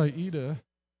Bethsaida,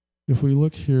 if we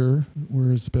look here,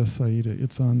 where is Bethsaida?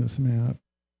 It's on this map.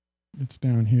 It's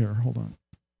down here. Hold on.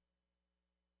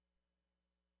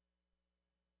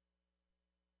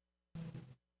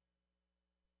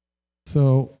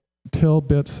 So Tel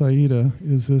Bethsaida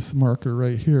is this marker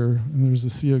right here, and there's the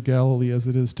Sea of Galilee as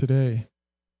it is today.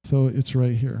 So it's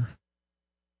right here.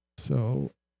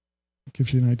 So it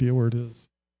gives you an idea where it is.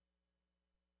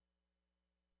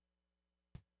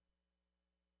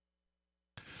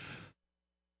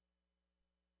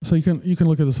 So you can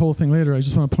look at this whole thing later. I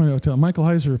just want to point out, Michael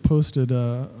Heiser posted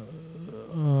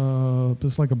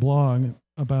this like a blog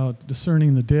about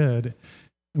discerning the dead.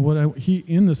 And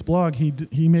in this blog,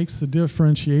 he makes the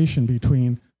differentiation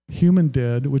between human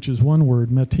dead, which is one word,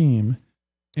 metim,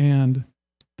 and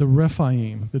the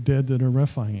Rephaim, the dead that are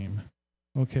Rephaim.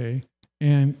 Okay?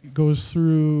 And goes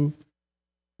through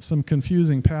some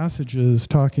confusing passages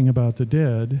talking about the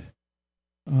dead.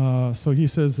 So he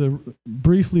says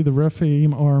briefly, the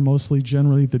Rephaim are mostly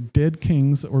generally the dead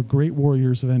kings or great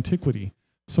warriors of antiquity.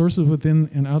 Sources within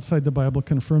and outside the Bible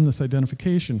confirm this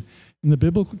identification. In the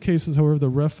biblical cases, however, the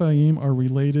Rephaim are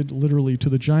related literally to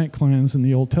the giant clans in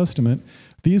the Old Testament.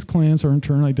 These clans are in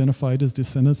turn identified as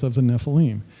descendants of the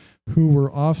Nephilim, who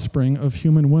were offspring of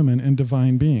human women and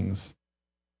divine beings.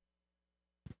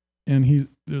 And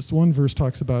this one verse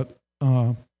talks about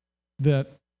that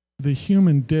the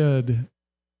human dead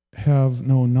have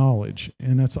no knowledge,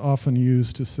 and that's often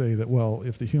used to say that, well,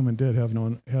 if the human dead have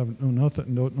no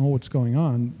nothing, don't know what's going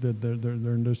on, that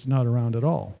they're just not around at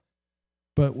all.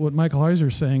 But what Michael Heiser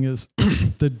is saying is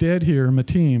the dead here,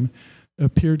 metim,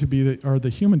 appear to be are the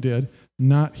human dead,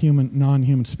 not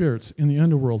non-human spirits in the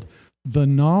underworld. The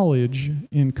knowledge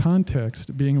in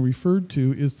context being referred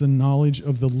to is the knowledge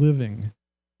of the living,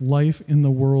 life in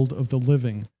the world of the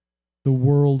living, the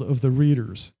world of the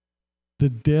readers. The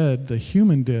dead, the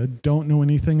human dead, don't know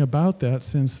anything about that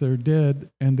since they're dead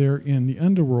and they're in the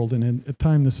underworld. And at the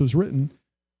time this was written,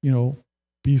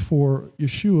 before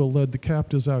Yeshua led the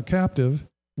captives out captive,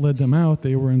 led them out,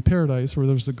 they were in paradise where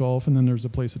there's the gulf and then there's a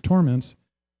place of torments,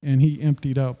 and he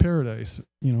emptied out paradise,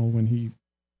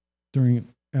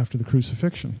 after the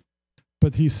crucifixion.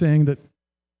 But he's saying that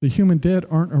the human dead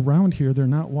aren't around here. They're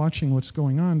not watching what's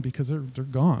going on because they're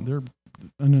gone. They're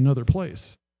in another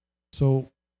place.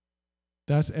 So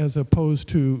that's as opposed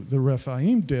to the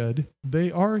Rephaim dead.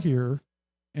 They are here,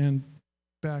 and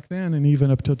back then and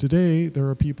even up to today, there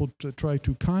are people to try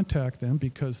to contact them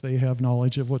because they have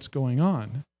knowledge of what's going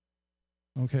on.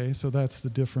 Okay, so that's the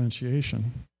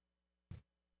differentiation.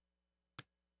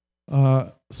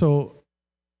 So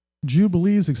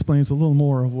Jubilees explains a little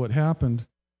more of what happened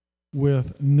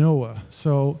with Noah.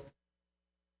 So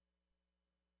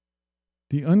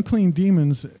the unclean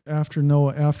demons after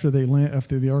Noah, after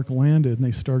the ark landed and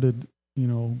they started,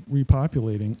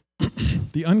 repopulating,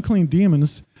 the unclean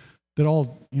demons that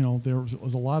all, there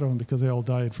was a lot of them because they all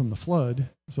died from the flood.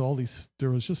 So there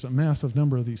was just a massive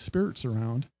number of these spirits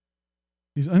around.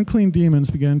 These unclean demons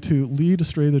began to lead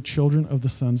astray the children of the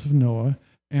sons of Noah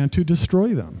and to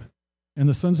destroy them. And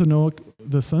the sons of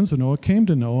Noah came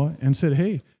to Noah and said,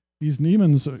 hey, these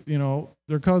demons,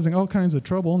 they're causing all kinds of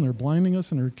trouble and they're blinding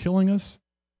us and they're killing us.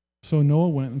 So Noah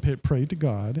went and prayed to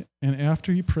God. And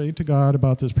after he prayed to God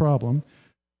about this problem,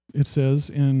 it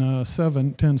says in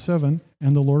 10:7,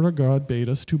 and the Lord our God bade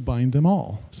us to bind them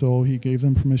all. So he gave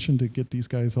them permission to get these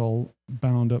guys all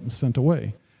bound up and sent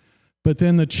away. But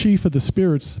then the chief of the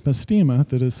spirits, Mastema,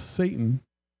 that is Satan,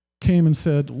 came and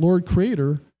said, Lord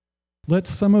Creator, let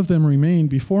some of them remain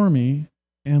before me,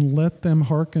 and let them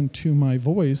hearken to my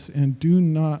voice, and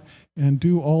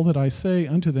do all that I say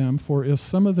unto them. For if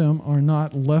some of them are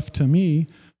not left to me,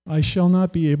 I shall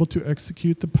not be able to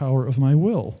execute the power of my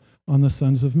will on the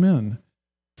sons of men.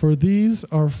 For these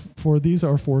are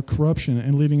for corruption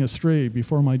and leading astray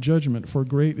before my judgment. For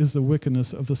great is the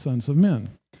wickedness of the sons of men.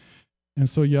 And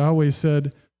so Yahweh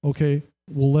said, okay,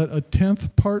 we'll let a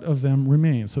 10th part of them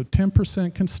remain. So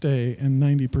 10% can stay and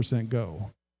 90%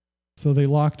 go. So they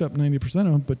locked up 90%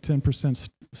 of them, but 10%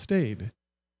 stayed.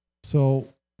 So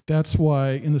that's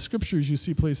why in the scriptures you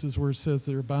see places where it says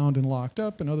they're bound and locked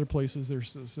up, and other places they're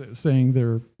saying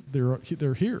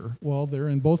they're here. Well, they're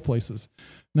in both places.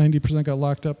 90% got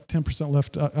locked up, 10%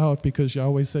 left out because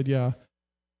Yahweh said, yeah,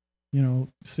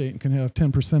 Satan can have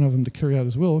 10% of them to carry out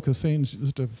his will because Satan's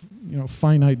just a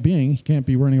finite being. He can't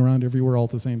be running around everywhere all at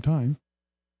the same time.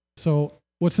 So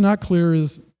what's not clear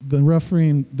is the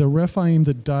Rephaim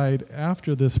that died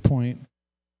after this point,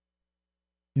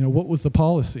 what was the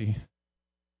policy?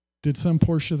 Did some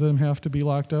portion of them have to be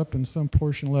locked up and some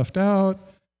portion left out?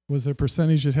 Was there a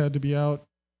percentage that had to be out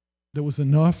that was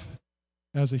enough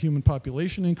as the human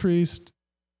population increased?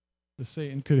 The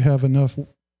Satan could have enough.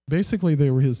 Basically, they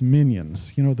were his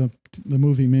minions. The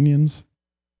movie Minions?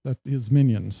 His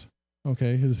minions,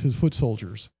 okay, his foot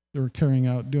soldiers. They were carrying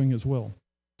out, doing his will.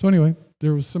 So anyway,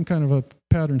 there was some kind of a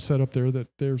pattern set up there that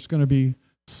there's going to be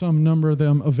some number of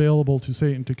them available to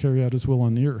Satan to carry out his will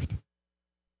on the earth.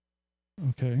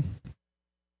 Okay.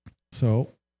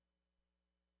 So,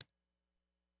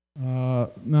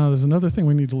 now there's another thing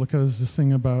we need to look at is this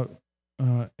thing about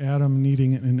Adam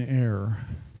needing an heir.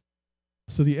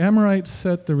 So the Amorites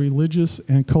set the religious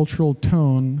and cultural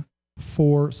tone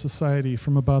for society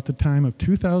from about the time of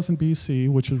 2000 BC,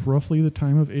 which is roughly the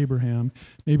time of Abraham,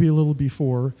 maybe a little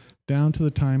before, down to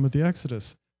the time of the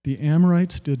Exodus. The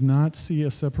Amorites did not see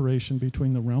a separation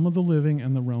between the realm of the living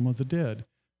and the realm of the dead.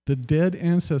 The dead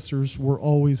ancestors were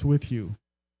always with you.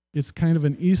 It's kind of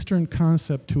an Eastern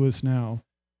concept to us now.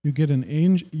 You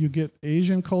get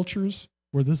Asian cultures,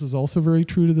 where this is also very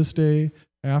true to this day,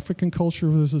 African culture,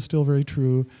 where this is still very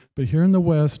true, but here in the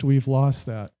West, we've lost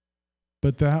that.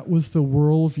 But that was the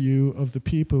worldview of the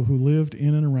people who lived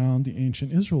in and around the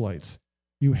ancient Israelites.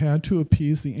 You had to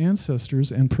appease the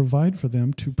ancestors and provide for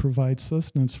them to provide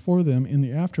sustenance for them in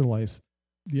the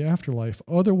afterlife.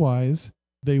 Otherwise,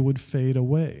 they would fade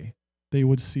away. They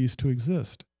would cease to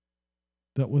exist.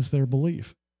 That was their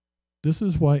belief. This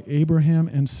is why Abraham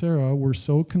and Sarah were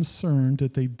so concerned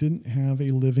that they didn't have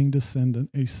a living descendant,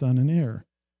 a son and heir.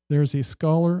 There's a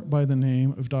scholar by the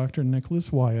name of Dr. Nicholas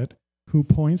Wyatt who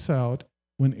points out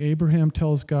when Abraham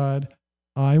tells God,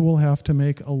 I will have to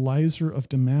make Eliezer of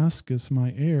Damascus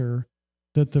my heir,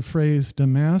 that the phrase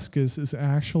Damascus is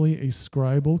actually a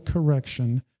scribal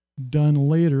correction done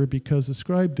later because the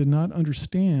scribe did not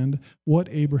understand what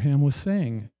Abraham was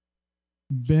saying.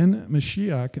 Ben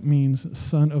Mashiach means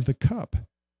son of the cup.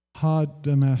 Ha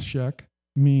Damashek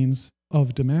means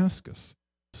of Damascus.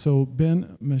 So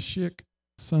Ben Mashiach,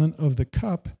 son of the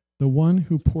cup, the one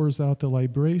who pours out the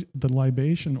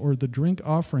libation or the drink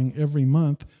offering every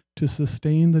month to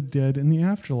sustain the dead in the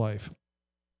afterlife.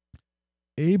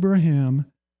 Abraham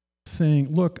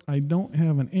saying, look, I don't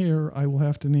have an heir. I will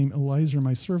have to name Eliezer,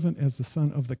 my servant, as the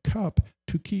son of the cup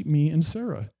to keep me and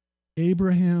Sarah.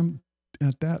 Abraham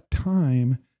at that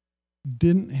time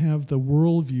didn't have the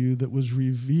worldview that was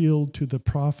revealed to the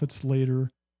prophets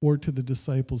later or to the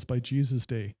disciples by Jesus'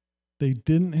 day. They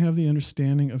didn't have the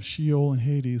understanding of Sheol and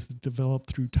Hades that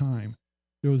developed through time.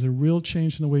 There was a real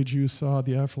change in the way Jews saw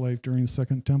the afterlife during the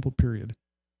Second Temple period.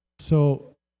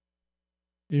 So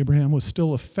Abraham was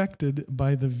still affected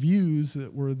by the views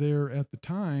that were there at the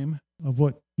time of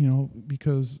what,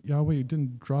 because Yahweh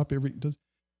didn't drop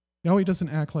Yahweh doesn't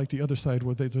act like the other side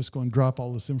where they just go and drop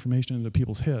all this information into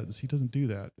people's heads. He doesn't do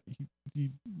that.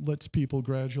 He lets people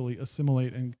gradually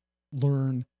assimilate and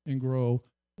learn and grow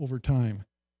over time.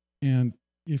 And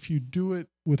if you do it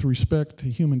with respect to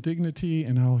human dignity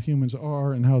and how humans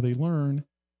are and how they learn,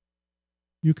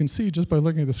 you can see just by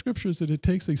looking at the scriptures that it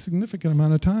takes a significant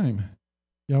amount of time.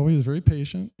 Yahweh is very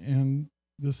patient, and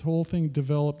this whole thing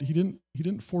developed. He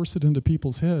didn't force it into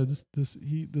people's heads.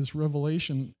 This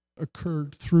revelation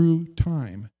occurred through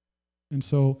time. And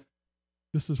so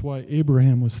this is why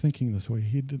Abraham was thinking this way.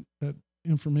 That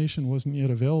information wasn't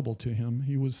yet available to him.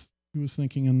 He was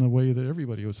thinking in the way that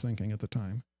everybody was thinking at the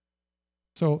time.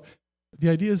 So the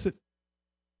idea is that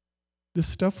this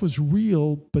stuff was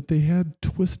real, but they had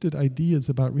twisted ideas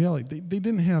about reality. They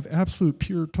didn't have absolute,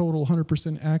 pure, total,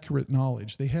 100% accurate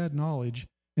knowledge. They had knowledge,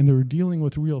 and they were dealing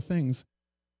with real things,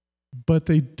 but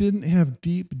they didn't have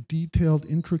deep, detailed,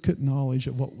 intricate knowledge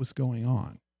of what was going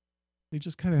on. They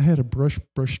just kind of had a broad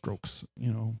brush strokes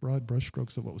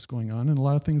of what was going on, and a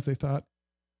lot of things they thought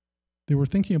they were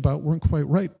thinking about weren't quite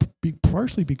right,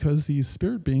 partially because these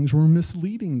spirit beings were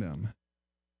misleading them.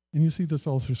 And you see this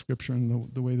all through Scripture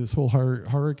and the way this whole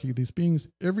hierarchy of these beings,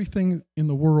 everything in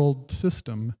the world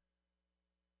system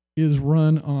is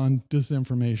run on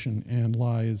disinformation and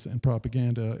lies and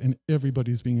propaganda, and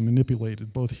everybody's being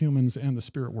manipulated, both humans and the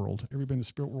spirit world. Everybody in the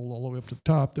spirit world all the way up to the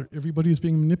top, everybody's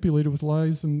being manipulated with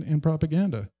lies and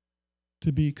propaganda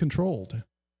to be controlled.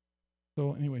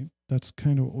 So anyway, that's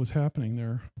kind of what was happening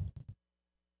there.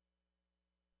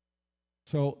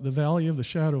 So the valley of the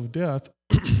shadow of death,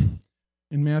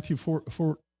 in Matthew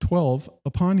 4:12,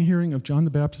 upon hearing of John the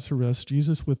Baptist's arrest,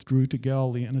 Jesus withdrew to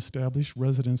Galilee and established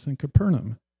residence in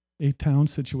Capernaum, a town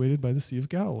situated by the Sea of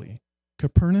Galilee.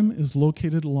 Capernaum is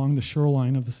located along the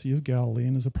shoreline of the Sea of Galilee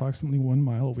and is approximately 1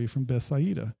 mile away from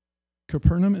Bethsaida.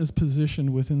 Capernaum is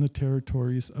positioned within the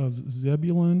territories of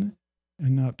Zebulun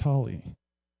and Naphtali.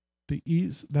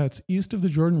 That's east of the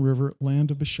Jordan River,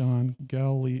 land of Bashan,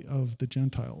 Galilee of the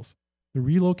Gentiles. The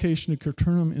relocation to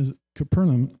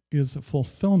Capernaum is a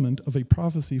fulfillment of a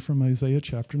prophecy from Isaiah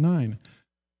chapter 9.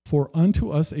 For unto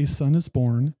us a son is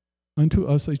born, unto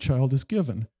us a child is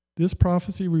given. This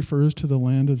prophecy refers to the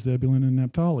land of Zebulun and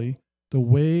Naphtali, the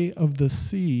way of the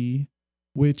sea,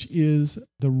 which is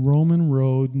the Roman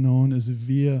road known as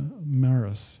Via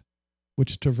Maris,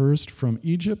 which traversed from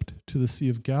Egypt to the Sea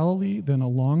of Galilee, then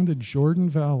along the Jordan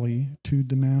Valley to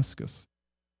Damascus.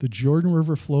 The Jordan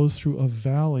River flows through a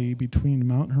valley between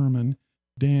Mount Hermon,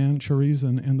 Dan,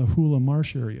 Chorazin, and the Hula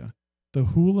Marsh area. The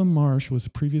Hula Marsh was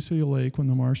previously a lake. When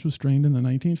the marsh was drained in the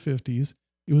 1950s,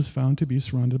 it was found to be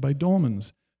surrounded by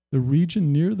dolmens. The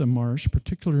region near the marsh,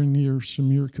 particularly near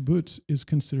Shamir Kibbutz, is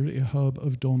considered a hub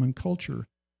of dolmen culture.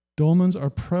 Dolmens are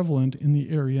prevalent in the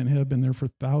area and have been there for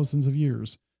thousands of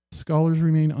years. Scholars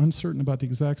remain uncertain about the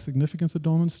exact significance of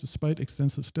dolmens despite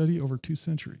extensive study over 2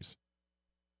 centuries.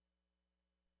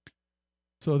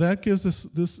 So that gives us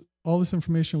all this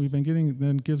information we've been getting,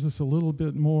 then gives us a little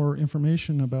bit more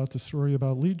information about the story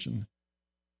about Legion.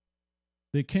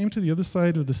 They came to the other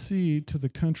side of the sea, to the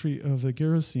country of the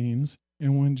Gerasenes,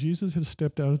 and when Jesus had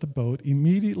stepped out of the boat,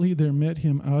 immediately there met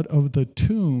him out of the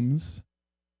tombs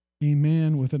a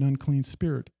man with an unclean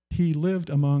spirit. He lived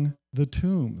among the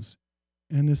tombs.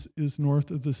 And this is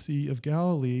north of the Sea of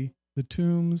Galilee. The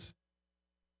tombs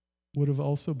would have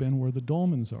also been where the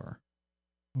dolmens are.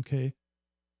 Okay?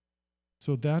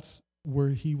 So that's where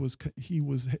he was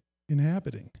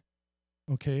inhabiting.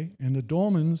 Okay? And the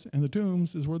dolmens and the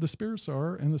tombs is where the spirits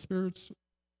are, and the spirits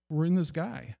were in this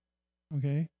guy.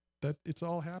 Okay? That it's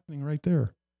all happening right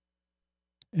there.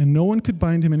 And no one could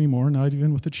bind him anymore, not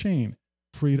even with a chain.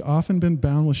 For he had often been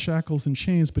bound with shackles and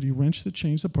chains, but he wrenched the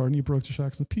chains apart and he broke the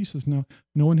shackles in pieces. Now,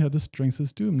 no one had the strength to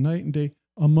do him. Night and day,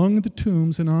 among the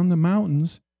tombs and on the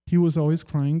mountains, he was always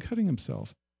crying, cutting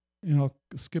himself. And I'll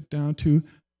skip down to,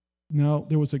 now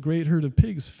there was a great herd of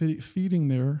pigs feeding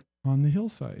there on the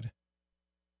hillside.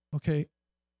 Okay,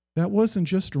 that wasn't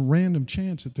just a random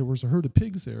chance that there was a herd of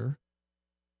pigs there.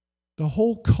 The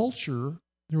whole culture,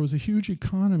 there was a huge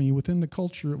economy within the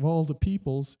culture of all the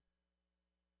peoples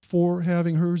for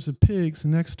having herds of pigs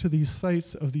next to these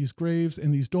sites of these graves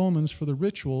and these dolmens for the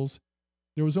rituals.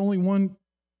 There was only one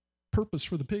purpose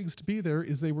for the pigs to be there,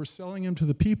 is they were selling them to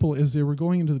the people as they were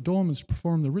going into the dolmens to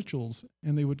perform the rituals,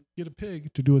 and they would get a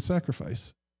pig to do a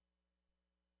sacrifice.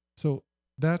 So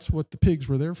that's what the pigs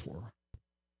were there for.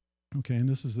 Okay, and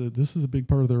this is a big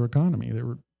part of their economy. There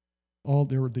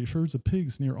were these herds of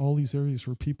pigs near all these areas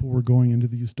where people were going into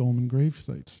these dolmen grave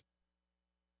sites.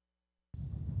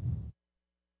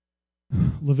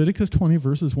 Leviticus 20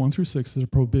 verses 1 through 6 is a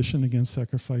prohibition against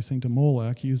sacrificing to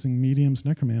Moloch using mediums,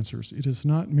 necromancers. It is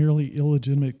not merely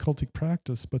illegitimate cultic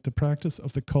practice, but the practice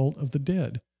of the cult of the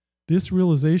dead. This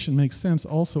realization makes sense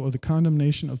also of the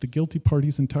condemnation of the guilty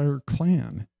party's entire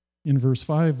clan. In verse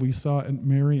 5, we saw at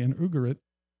Mary and Ugarit,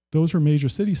 those were major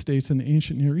city-states in the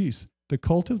ancient Near East. The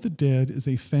cult of the dead is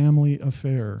a family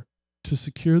affair to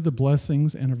secure the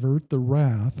blessings and avert the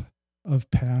wrath of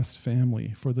past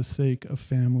family for the sake of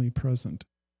family present.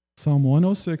 Psalm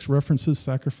 106 references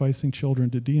sacrificing children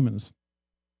to demons.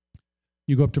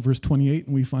 You go up to verse 28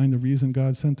 and we find the reason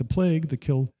God sent the plague that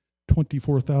killed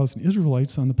 24,000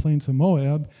 Israelites on the plains of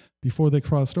Moab before they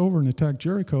crossed over and attacked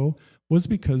Jericho was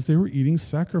because they were eating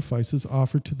sacrifices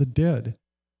offered to the dead.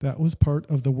 That was part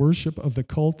of the worship of the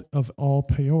cult of Al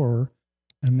Peor.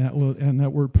 And that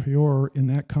word peor in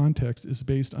that context is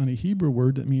based on a Hebrew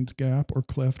word that means gap or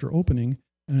cleft or opening.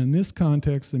 And in this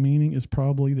context, the meaning is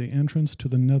probably the entrance to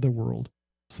the netherworld.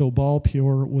 So Baal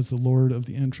Peor was the lord of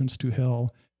the entrance to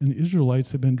hell. And the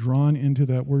Israelites had been drawn into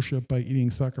that worship by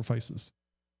eating sacrifices.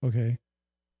 Okay?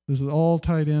 This is all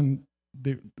tied in.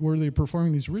 Where they were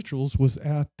performing these rituals was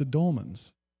at the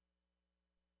dolmens.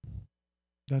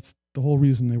 That's the whole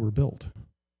reason they were built.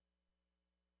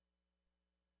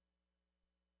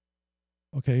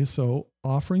 Okay, so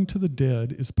offering to the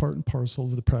dead is part and parcel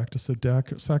of the practice of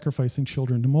sacrificing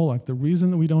children to Moloch. The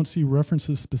reason that we don't see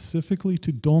references specifically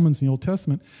to dolmens in the Old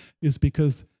Testament is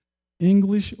because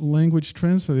English language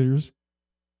translators,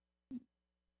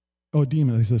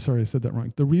 demons, I said that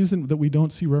wrong. The reason that we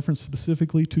don't see reference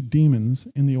specifically to demons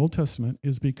in the Old Testament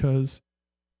is because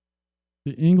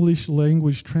the English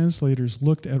language translators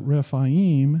looked at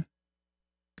Rephaim,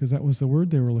 because that was the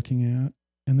word they were looking at,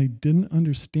 and they didn't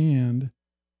understand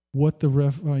what the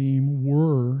Rephaim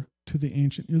were to the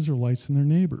ancient Israelites and their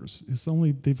neighbors.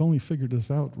 They've only figured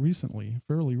this out recently,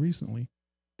 fairly recently.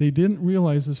 They didn't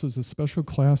realize this was a special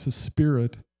class of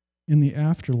spirit in the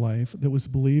afterlife that was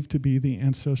believed to be the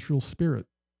ancestral spirit,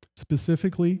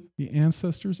 specifically the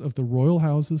ancestors of the royal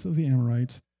houses of the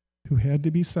Amorites who had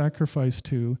to be sacrificed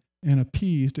to and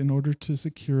appeased in order to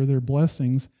secure their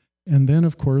blessings. And then,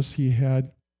 of course, he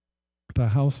had the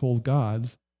household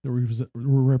gods that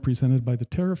were represented by the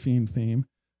teraphim theme,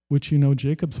 which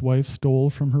Jacob's wife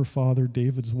stole from her father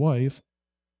David's wife,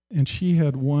 and she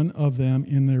had one of them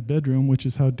in their bedroom, which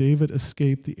is how David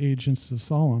escaped the agents of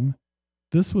Solomon.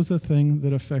 This was a thing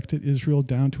that affected Israel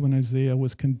down to when Isaiah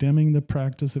was condemning the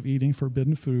practice of eating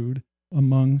forbidden food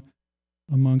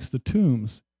amongst the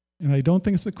tombs. And I don't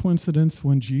think it's a coincidence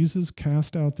when Jesus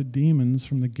cast out the demons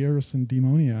from the Gerasene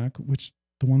demoniac, which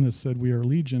the one that said, "We are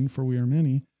legion, for we are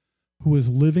many," who was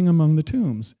living among the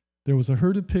tombs. There was a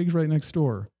herd of pigs right next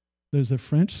door. There's a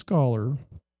French scholar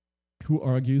who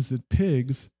argues that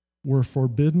pigs were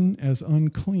forbidden as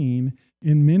unclean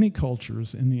in many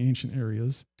cultures in the ancient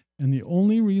areas, and the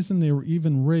only reason they were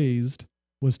even raised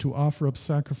was to offer up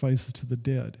sacrifices to the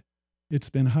dead. It's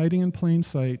been hiding in plain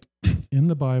sight in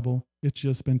the Bible. It's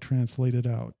just been translated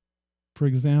out. For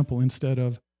example, instead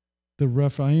of the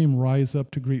Rephaim rise up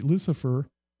to greet Lucifer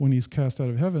when he's cast out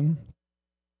of heaven,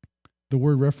 the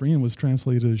word Rephaim was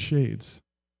translated as shades.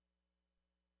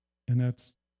 And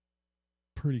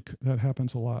that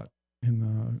happens a lot in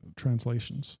the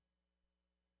translations.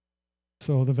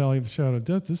 So the Valley of the Shadow of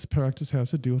Death, this practice has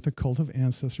to do with the cult of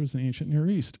ancestors in the ancient Near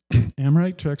East.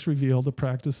 Amorite texts reveal the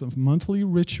practice of monthly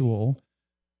ritual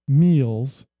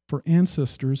meals for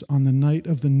ancestors on the night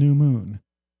of the new moon,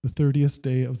 the 30th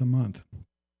day of the month.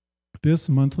 This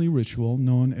monthly ritual,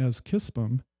 known as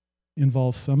Kispum,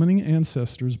 involves summoning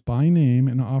ancestors by name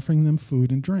and offering them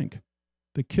food and drink.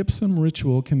 The Kipsum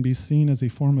ritual can be seen as a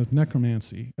form of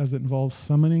necromancy, as it involves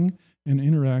summoning and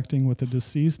interacting with the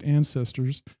deceased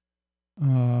ancestors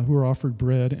who are offered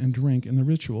bread and drink in the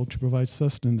ritual to provide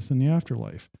sustenance in the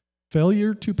afterlife.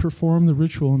 Failure to perform the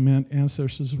ritual meant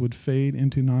ancestors would fade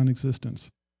into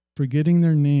non-existence. Forgetting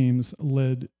their names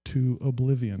led to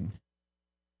oblivion.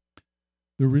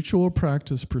 The ritual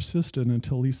practice persisted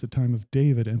until at least the time of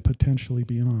David and potentially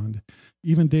beyond.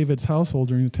 Even David's household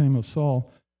during the time of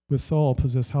Saul, with Saul,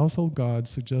 possessed household gods,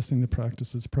 suggesting the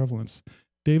practice's prevalence.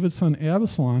 David's son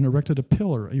Absalom erected a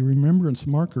pillar, a remembrance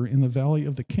marker in the Valley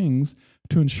of the Kings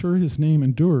to ensure his name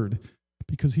endured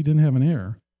because he didn't have an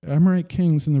heir. Amorite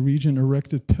kings in the region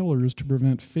erected pillars to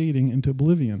prevent fading into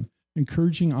oblivion,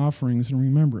 encouraging offerings and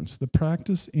remembrance. The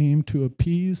practice aimed to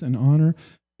appease and honor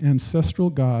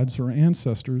ancestral gods or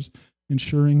ancestors,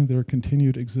 ensuring their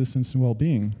continued existence and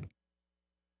well-being.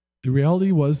 The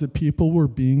reality was that people were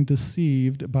being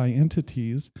deceived by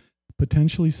entities,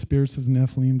 potentially spirits of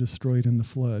Nephilim destroyed in the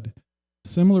flood.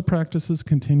 Similar practices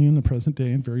continue in the present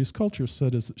day in various cultures,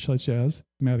 such as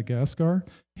Madagascar,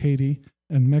 Haiti,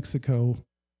 and Mexico,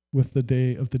 with the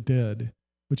Day of the Dead,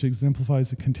 which exemplifies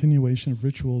the continuation of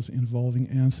rituals involving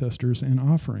ancestors and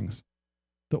offerings.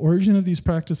 The origin of these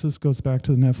practices goes back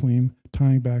to the Nephilim,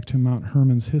 tying back to Mount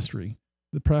Hermon's history.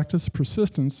 The practice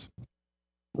persistence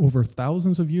over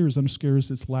thousands of years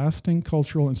underscores its lasting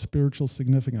cultural and spiritual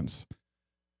significance.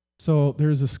 So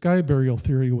there's a sky burial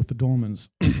theory with the dolmens.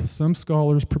 Some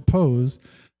scholars propose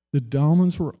that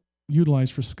dolmens were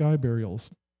utilized for sky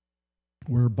burials,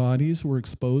 where bodies were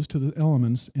exposed to the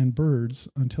elements and birds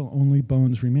until only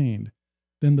bones remained.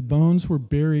 Then the bones were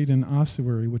buried in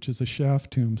ossuary, which is a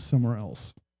shaft tomb somewhere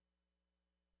else.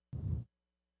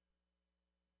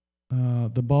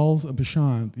 The balls of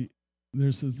Bashan.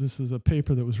 This is a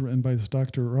paper that was written by this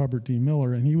Dr. Robert D.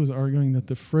 Miller, and he was arguing that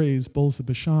the phrase bulls of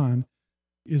Bashan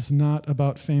is not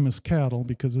about famous cattle,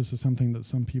 because this is something that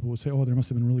some people would say, oh, there must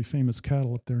have been really famous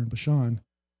cattle up there in Bashan.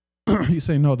 He's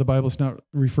saying, no, the Bible's not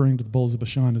referring to the bulls of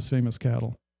Bashan as famous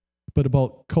cattle, but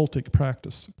about cultic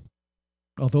practice.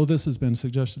 Although this has been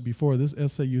suggested before, this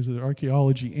essay uses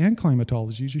archaeology and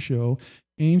climatology to show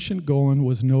ancient Golan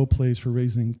was no place for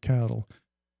raising cattle.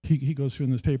 He goes through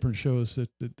in this paper and shows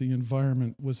that the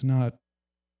environment was not,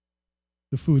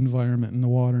 the food environment and the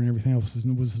water and everything else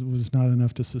was not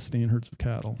enough to sustain herds of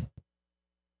cattle.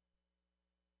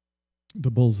 The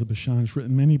bulls of Bashan is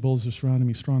written, many bulls are surrounding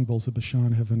me, strong bulls of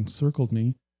Bashan have encircled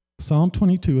me. Psalm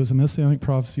 22 is a messianic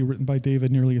prophecy written by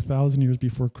David nearly 1,000 years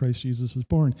before Christ Jesus was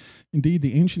born. Indeed,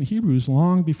 the ancient Hebrews,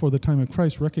 long before the time of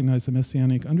Christ, recognized the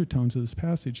messianic undertones of this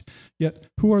passage. Yet,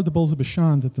 who are the bulls of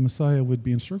Bashan that the Messiah would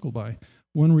be encircled by?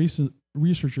 One recent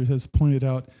researcher has pointed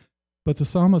out, but the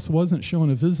psalmist wasn't shown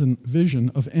a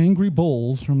vision of angry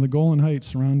bulls from the Golan Heights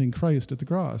surrounding Christ at the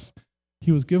cross.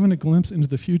 He was given a glimpse into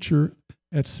the future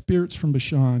at spirits from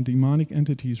Bashan, demonic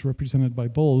entities represented by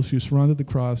bulls who surrounded the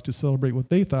cross to celebrate what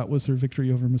they thought was their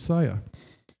victory over Messiah.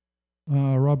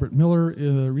 Robert Miller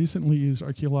recently used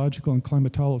archaeological and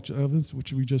climatological evidence,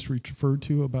 which we just referred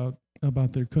to about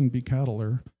there couldn't be cattle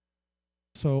there.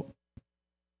 So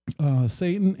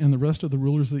Satan and the rest of the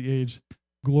rulers of the age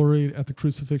gloried at the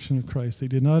crucifixion of Christ. They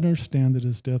did not understand that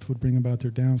his death would bring about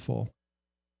their downfall.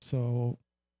 So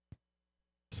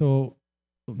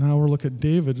now we'll look at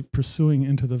David pursuing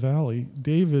into the valley.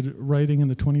 David, writing in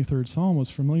the 23rd Psalm, was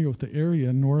familiar with the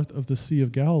area north of the Sea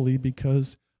of Galilee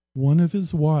because one of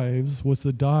his wives was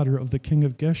the daughter of the king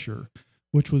of Geshur,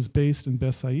 which was based in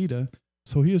Bethsaida,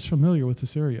 so he is familiar with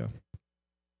this area.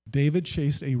 David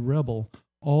chased a rebel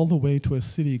all the way to a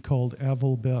city called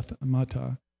Aval Beth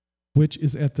Mattah, which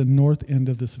is at the north end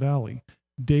of this valley.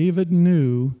 David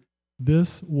knew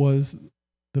this was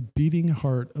the beating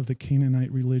heart of the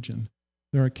Canaanite religion.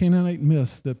 There are Canaanite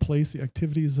myths that place the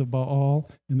activities of Baal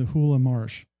in the Hula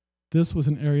Marsh. This was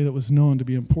an area that was known to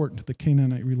be important to the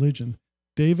Canaanite religion.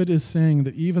 David is saying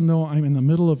that even though I'm in the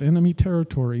middle of enemy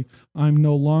territory, I'm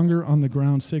no longer on the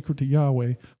ground sacred to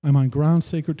Yahweh. I'm on ground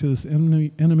sacred to this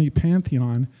enemy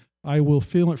pantheon. I will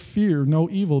fear no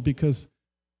evil because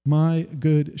my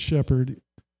good shepherd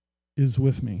is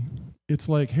with me. It's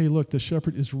like, hey, look, the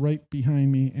shepherd is right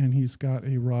behind me, and he's got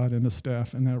a rod and a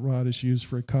staff, and that rod is used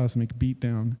for a cosmic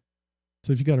beatdown.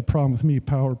 So if you got a problem with me,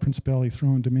 power, principality,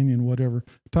 throne, dominion, whatever,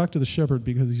 talk to the shepherd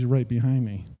because he's right behind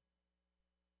me.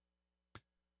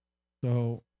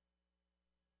 So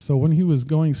when he was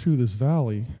going through this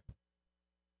valley,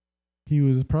 he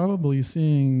was probably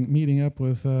meeting up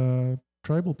with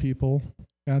tribal people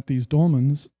at these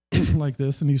dolmens like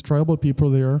this, and these tribal people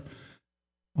there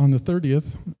on the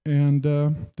 30th, and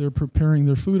they're preparing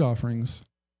their food offerings.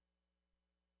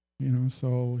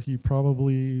 So he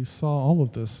probably saw all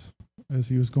of this as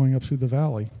he was going up through the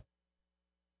valley.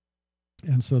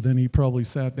 And so then he probably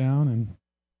sat down and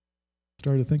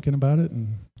started thinking about it,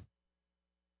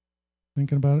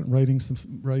 writing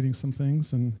some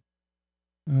things. And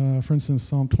for instance,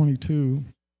 Psalm 22,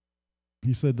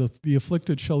 he said, the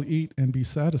afflicted shall eat and be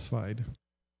satisfied,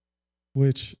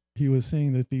 which he was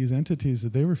saying that these entities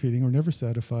that they were feeding were never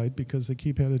satisfied because they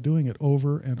keep at it doing it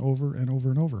over and over and over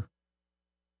and over.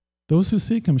 Those who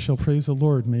seek him shall praise the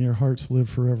Lord. May your hearts live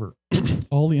forever.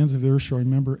 All the ends of the earth shall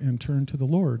remember and turn to the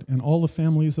Lord, and all the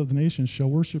families of the nations shall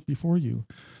worship before you.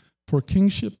 For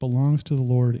kingship belongs to the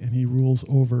Lord, and he rules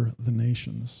over the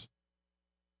nations.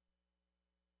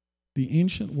 The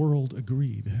ancient world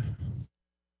agreed.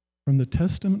 From the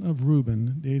Testament of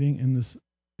Reuben, dating in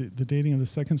the dating of the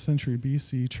 2nd century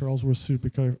BC,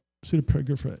 Charlesworth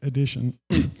Pseudepigrapha edition,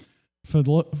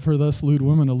 for thus lewd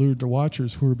women allured to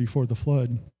watchers who were before the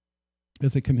flood.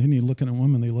 As they continued looking at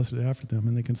women, they lusted after them,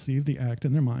 and they conceived the act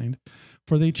in their mind,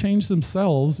 for they changed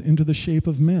themselves into the shape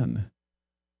of men.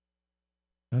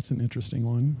 That's an interesting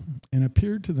one. And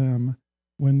appeared to them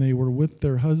when they were with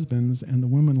their husbands, and the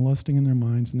women lusting in their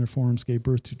minds and their forms gave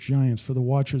birth to giants, for the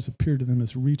watchers appeared to them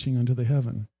as reaching unto the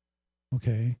heaven.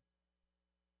 Okay.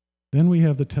 Then we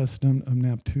have the Testament of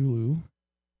Naphtali.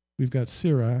 We've got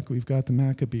Sirach, we've got the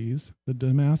Maccabees, the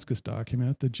Damascus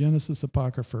document, the Genesis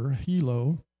Apocrypha,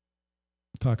 Helo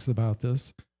talks about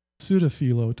this,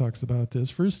 Pseudophilo talks about this,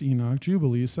 1st Enoch,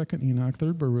 Jubilee, 2nd Enoch,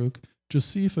 3rd Baruch,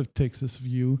 Josephus takes this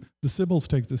view, the Sibyls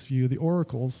take this view, the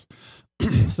Oracles,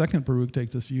 2nd Baruch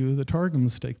take this view, the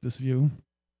Targums take this view.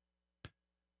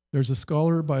 There's a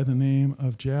scholar by the name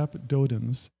of Jaap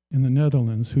Dolmens in the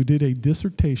Netherlands who did a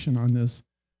dissertation on this,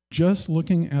 just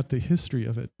looking at the history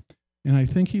of it. And I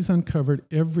think he's uncovered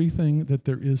everything that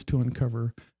there is to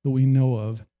uncover that we know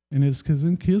of. And his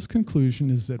conclusion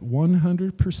is that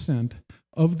 100%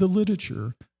 of the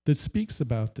literature that speaks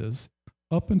about this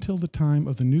up until the time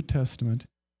of the New Testament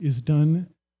is done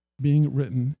being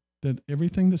written, that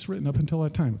everything that's written up until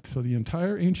that time, so the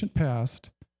entire ancient past,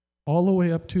 all the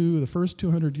way up to the first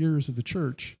 200 years of the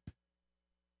church,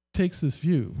 takes this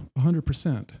view,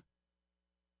 100%,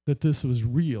 that this was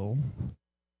real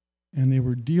and they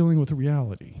were dealing with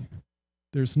reality.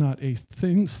 There's not a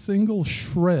single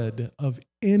shred of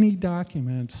any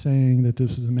document saying that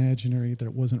this was imaginary, that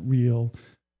it wasn't real,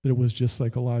 that it was just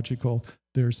psychological.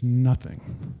 There's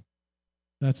nothing.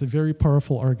 That's a very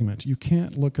powerful argument. You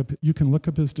can look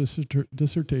up his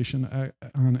dissertation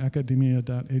on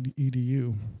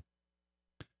academia.edu.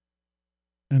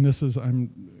 And I'm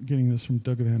getting this from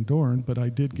Doug Van Dorn, but I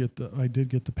did get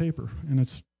the paper,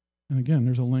 and again,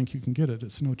 there's a link, you can get it.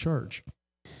 It's no charge.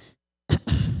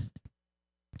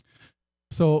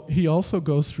 So he also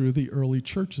goes through the early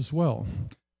church as well.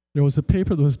 There was a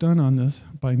paper that was done on this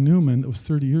by Newman. It was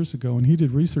 30 years ago, and he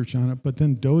did research on it, but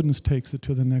then Dolmens takes it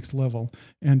to the next level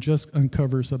and just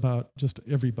uncovers about just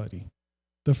everybody.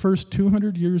 The first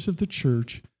 200 years of the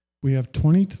church, we have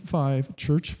 25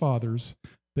 church fathers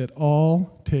that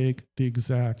all take the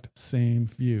exact same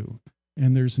view.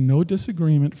 And there's no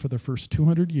disagreement for the first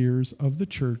 200 years of the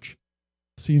church.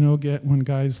 So when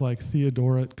guys like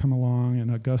Theodoret come along and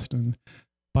Augustine,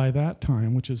 by that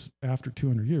time, which is after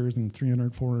 200 years and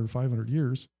 300, 400, 500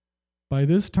 years, by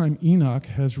this time Enoch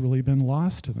has really been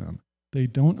lost to them. They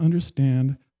don't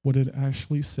understand what it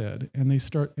actually said, and they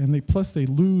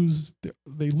lose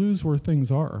where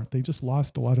things are. They just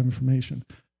lost a lot of information.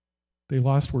 They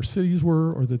lost where cities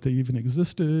were, or that they even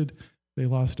existed. They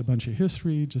lost a bunch of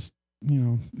history. Just,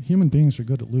 human beings are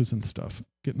good at losing stuff,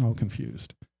 getting all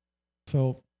confused.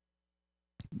 So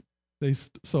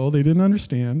So they didn't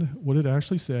understand what it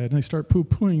actually said, and they start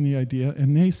poo-pooing the idea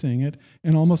and naysaying it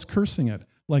and almost cursing it,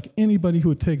 like anybody who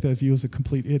would take that view is a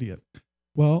complete idiot.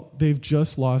 Well, they've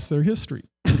just lost their history.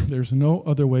 There's no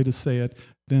other way to say it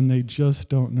than they just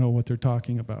don't know what they're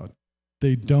talking about.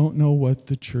 They don't know what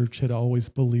the church had always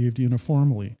believed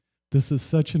uniformly. This is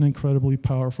such an incredibly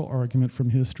powerful argument from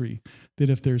history that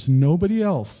if there's nobody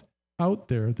else out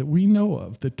there that we know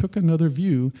of that took another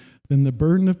view, then the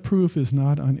burden of proof is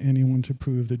not on anyone to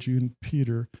prove that Jude and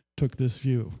Peter took this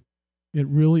view. It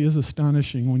really is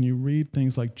astonishing when you read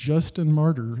things like Justin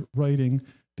Martyr writing,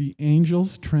 "The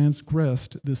angels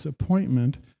transgressed this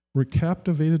appointment, were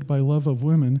captivated by love of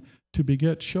women to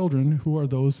beget children who are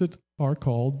those that are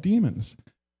called demons."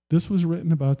 This was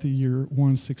written about the year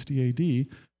 160 AD,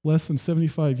 less than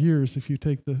 75 years if you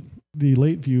take the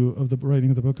late view of the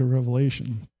writing of the book of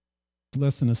Revelation,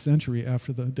 less than a century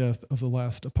after the death of the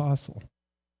last apostle.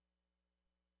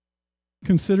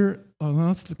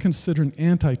 Let's consider an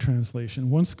anti-translation.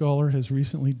 One scholar has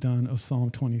recently done of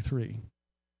Psalm 23.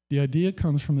 The idea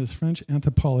comes from this French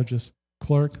anthropologist,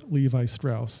 Clark Levi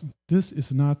Strauss. This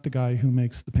is not the guy who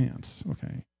makes the pants,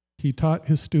 okay? He taught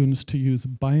his students to use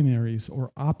binaries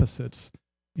or opposites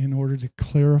in order to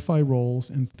clarify roles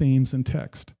and themes in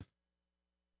text.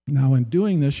 Now, in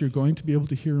doing this, you're going to be able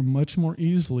to hear much more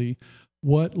easily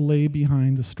what lay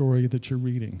behind the story that you're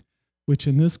reading, which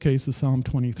in this case is Psalm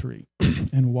 23,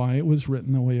 and why it was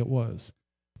written the way it was.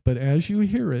 But as you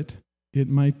hear it, it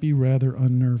might be rather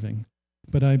unnerving.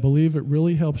 But I believe it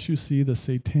really helps you see the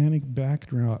satanic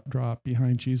backdrop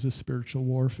behind Jesus' spiritual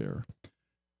warfare.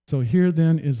 So here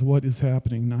then is what is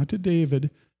happening, not to David,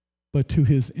 but to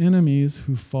his enemies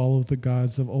who follow the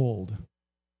gods of old.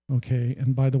 Okay,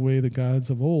 and by the way, the gods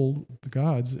of old, the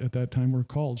gods at that time were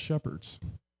called shepherds.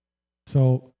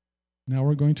 So now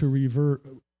we're going to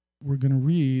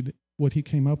read what he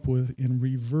came up with in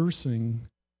reversing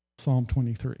Psalm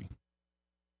 23.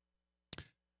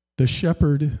 The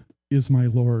shepherd is my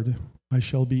Lord, I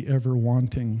shall be ever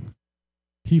wanting.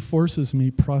 He forces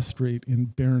me prostrate in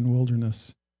barren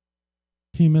wilderness.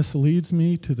 He misleads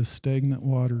me to the stagnant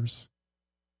waters.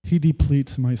 He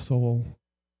depletes my soul.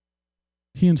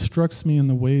 He instructs me in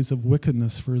the ways of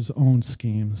wickedness for his own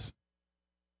schemes.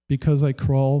 Because I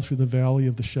crawl through the valley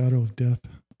of the shadow of death,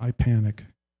 I panic.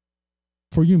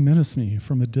 For you menace me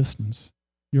from a distance.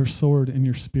 Your sword and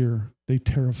your spear, they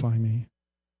terrify me.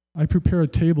 I prepare a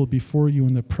table before you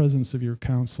in the presence of your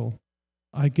counsel.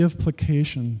 I give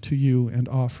placation to you and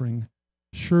offering.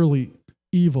 Surely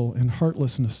evil and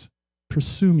heartlessness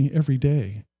pursue me every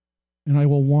day, and I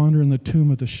will wander in the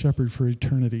tomb of the shepherd for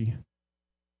eternity.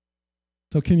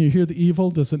 So can you hear the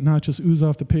evil? Does it not just ooze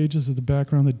off the pages of the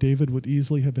background that David would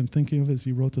easily have been thinking of as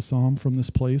he wrote the psalm from this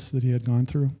place that he had gone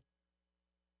through?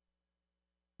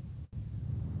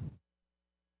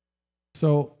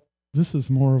 So this is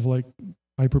more of like,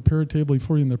 I prepare a table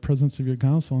before you in the presence of your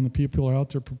counsel, and the people are out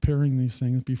there preparing these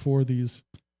things before these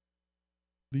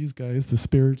guys, the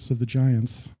spirits of the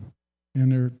giants,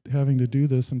 and they're having to do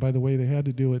this. And by the way, they had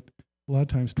to do it a lot of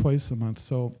times twice a month.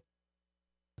 So,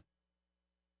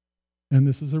 and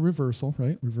this is a reversal,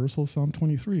 right? Reversal of Psalm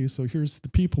 23. So here's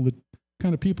the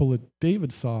kind of people that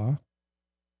David saw,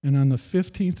 and on the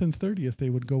 15th and 30th they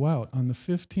would go out. On the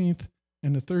 15th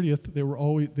and the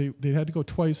 30th, they had to go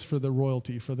twice for the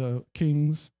royalty, for the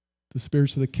kings, the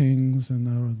spirits of the kings and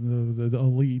the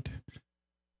elite.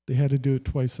 They had to do it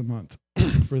twice a month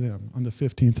for them on the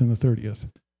 15th and the 30th.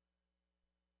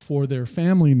 For their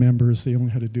family members, they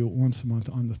only had to do it once a month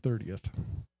on the 30th.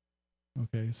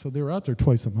 Okay, so they were out there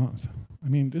twice a month. I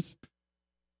mean, this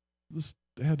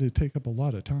had to take up a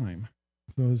lot of time.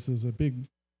 So this is a big,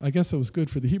 I guess it was good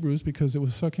for the Hebrews because it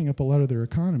was sucking up a lot of their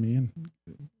economy and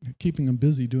keeping them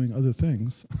busy doing other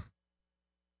things.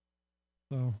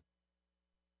 So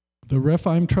the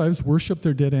Rephaim tribes worshiped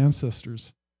their dead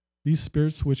ancestors. These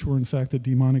spirits, which were in fact the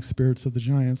demonic spirits of the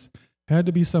giants, had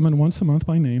to be summoned once a month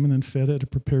by name and then fed at a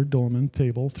prepared dolmen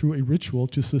table through a ritual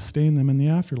to sustain them in the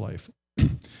afterlife.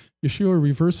 Yeshua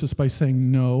reversed this by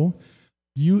saying, "No,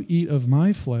 you eat of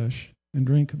my flesh and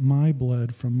drink my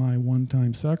blood from my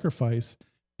one-time sacrifice,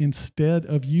 instead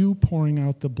of you pouring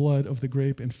out the blood of the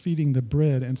grape and feeding the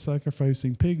bread and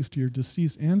sacrificing pigs to your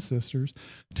deceased ancestors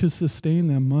to sustain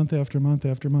them month after month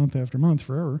after month after month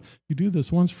forever. You do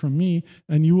this once from me,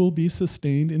 and you will be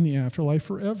sustained in the afterlife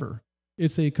forever."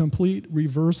 It's a complete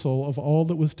reversal of all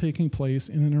that was taking place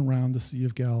in and around the Sea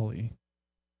of Galilee.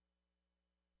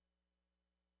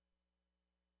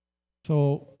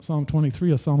 So Psalm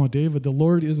 23, a Psalm of David, "The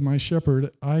Lord is my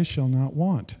shepherd, I shall not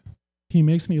want. He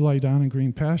makes me lie down in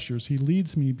green pastures. He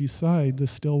leads me beside the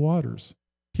still waters.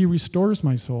 He restores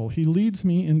my soul. He leads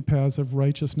me in paths of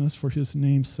righteousness for his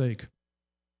name's sake.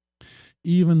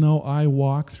 Even though I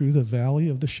walk through the valley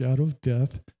of the shadow of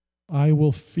death, I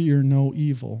will fear no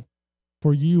evil,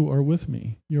 for you are with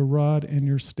me. Your rod and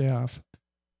your staff,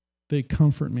 they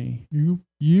comfort me.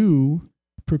 You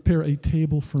prepare a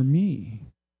table for me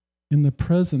in the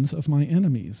presence of my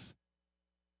enemies.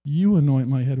 You anoint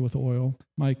my head with oil.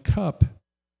 My cup,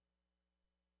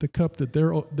 the cup that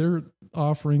they're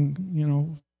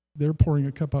offering, they're pouring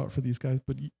a cup out for these guys,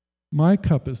 but my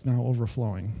cup is now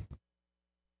overflowing.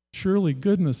 Surely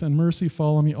goodness and mercy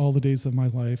follow me all the days of my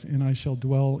life, and I shall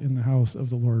dwell in the house of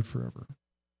the Lord forever.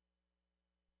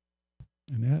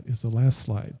 And that is the last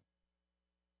slide.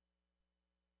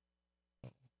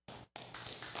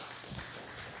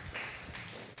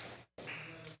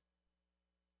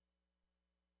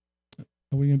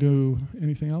 Are we going to do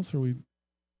anything else, or do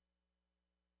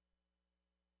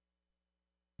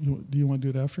you want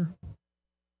to do it after?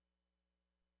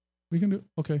 We can do,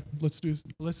 okay, do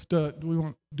we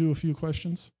want to do a few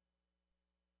questions?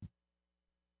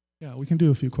 Yeah, we can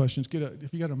do a few questions.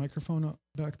 If you got a microphone up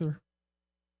back there.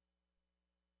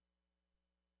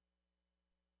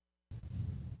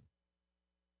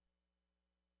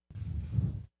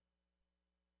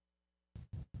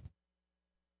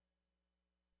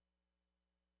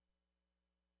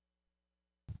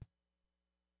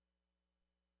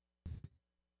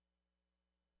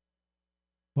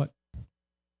 What?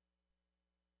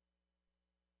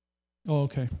 Oh,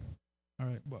 okay. All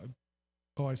right.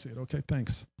 Oh, I see it. Okay,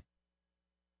 thanks.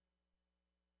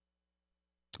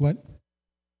 What?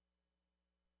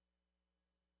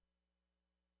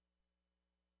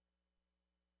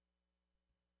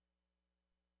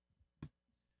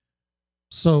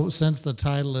 So since the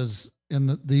title is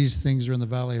these things are in the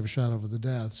valley of shadow of the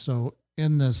death, so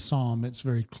in this psalm, it's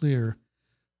very clear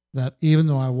that even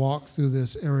though I walk through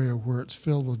this area where it's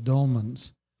filled with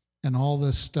dolmens and all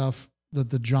this stuff that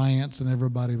the giants and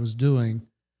everybody was doing,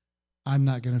 I'm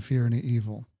not going to fear any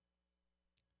evil.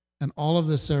 And all of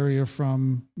this area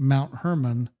from Mount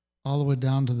Hermon all the way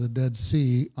down to the Dead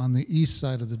Sea on the east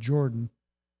side of the Jordan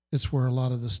is where a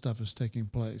lot of this stuff is taking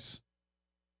place.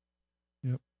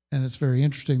 Yep. And it's very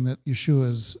interesting that Yeshua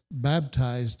is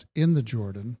baptized in the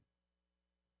Jordan.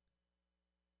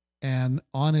 And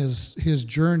on his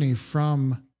journey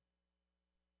from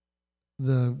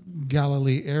the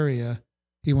Galilee area,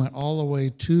 he went all the way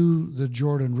to the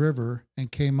Jordan River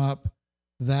and came up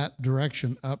that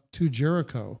direction up to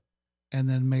Jericho and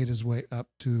then made his way up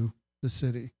to the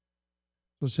city.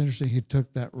 So it's interesting, he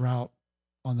took that route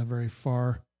on the very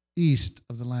far east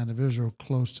of the land of Israel,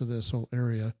 close to this whole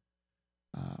area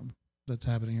that's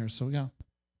happening here. So yeah,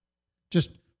 just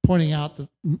pointing out that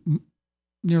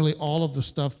nearly all of the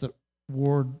stuff that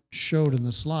Ward showed in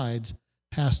the slides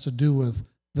has to do with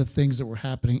the things that were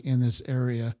happening in this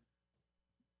area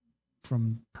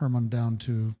from Hermon down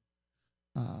to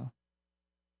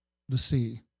the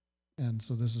sea. And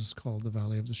so this is called the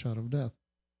Valley of the Shadow of Death.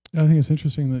 I think it's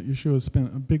interesting that Yeshua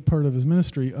spent a big part of his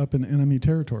ministry up in enemy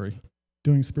territory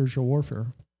doing spiritual warfare.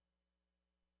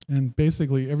 And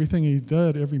basically everything he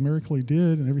did, every miracle he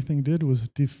did, and everything he did was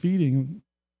defeating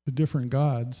the different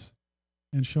gods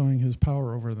and showing his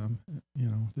power over them,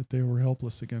 that they were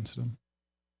helpless against him.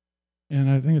 And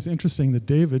I think it's interesting that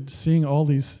David, seeing all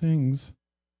these things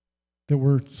that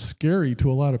were scary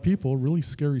to a lot of people, really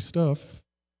scary stuff,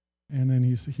 and then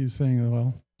he's saying,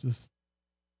 well, just,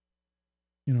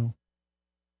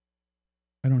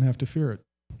 I don't have to fear it.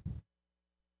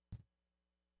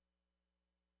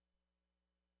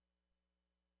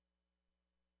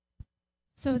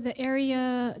 So the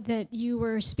area that you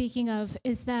were speaking of,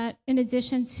 is that in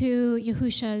addition to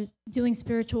Yahusha doing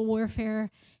spiritual warfare,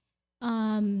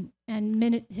 and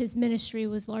his ministry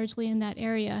was largely in that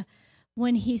area,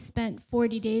 when he spent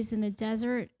 40 days in the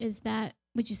desert,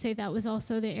 would you say that was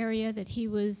also the area that he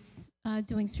was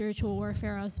doing spiritual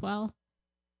warfare as well,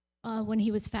 when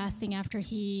he was fasting after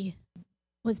he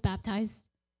was baptized?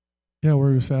 Yeah, where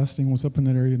he was fasting was up in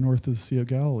that area north of the Sea of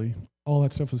Galilee. All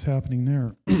that stuff was happening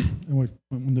there. And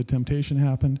when the temptation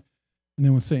happened, and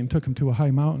then when Satan took him to a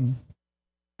high mountain,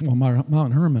 well,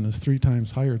 Mount Hermon is 3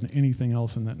 times higher than anything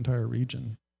else in that entire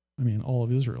region. I mean, all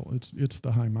of Israel. It's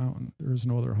the high mountain. There is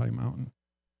no other high mountain.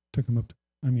 Took him up.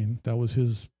 That was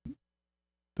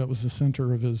the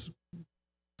center of his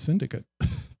syndicate.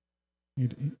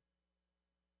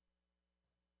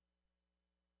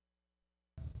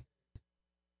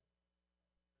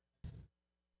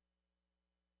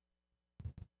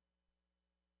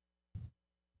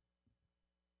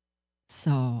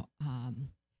 So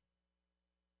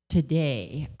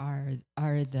today, are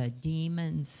the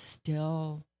demons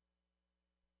still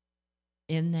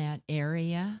in that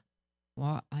area?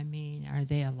 Well, I mean, are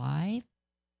they alive?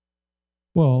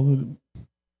 Well,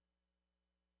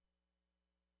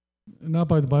 not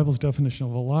by the Bible's definition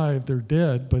of alive. They're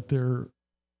dead, but they're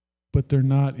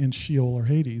not in Sheol or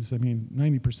Hades. I mean,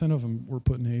 90% of them were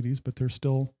put in Hades, but they're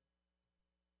still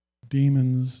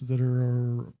demons that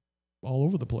are all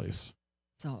over the place.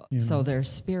 So their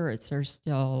spirits are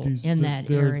still in that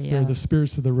area. They're the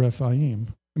spirits of the Rephaim.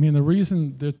 I mean, the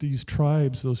reason that these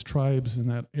tribes, those tribes in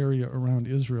that area around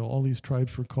Israel, all these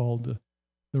tribes were called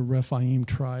the Rephaim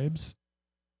tribes.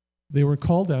 They were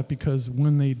called that because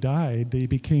when they died, they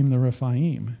became the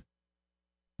Rephaim.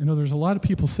 You know, there's a lot of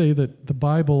people say that the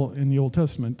Bible in the Old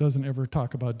Testament doesn't ever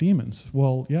talk about demons.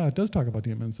 Well, yeah, it does talk about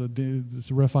demons.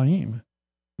 It's Rephaim.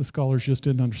 The scholars just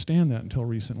didn't understand that until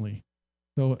recently.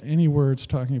 So anywhere it's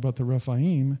talking about the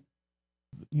Rephaim,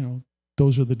 you know,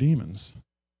 those are the demons.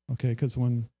 Okay, because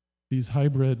when these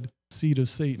hybrid seed of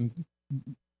Satan,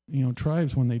 you know,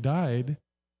 tribes, when they died,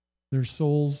 their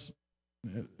souls,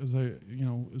 as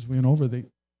we went over, they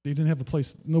didn't have a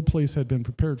place. No place had been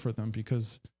prepared for them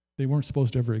because they weren't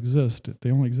supposed to ever exist.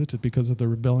 They only existed because of the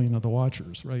rebellion of the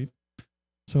Watchers, right?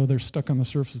 So they're stuck on the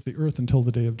surface of the earth until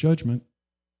the day of judgment,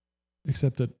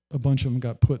 except that a bunch of them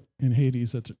got put in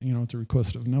Hades at the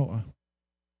request of Noah.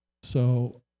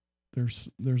 So there's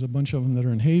a bunch of them that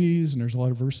are in Hades, and there's a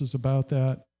lot of verses about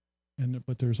that.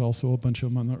 But there's also a bunch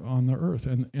of them on the earth,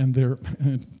 and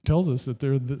it tells us that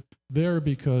they're there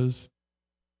because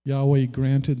Yahweh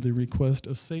granted the request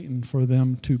of Satan for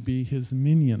them to be his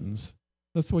minions.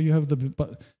 That's why you have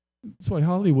that's why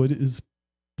Hollywood is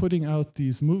putting out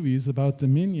these movies about the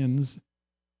minions.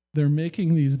 They're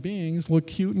making these beings look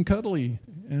cute and cuddly,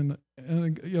 and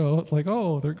you know, it's like,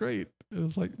 oh, they're great.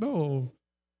 It's like, no,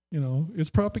 you know, it's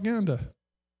propaganda.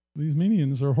 These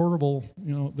minions are horrible,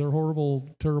 you know, they're horrible,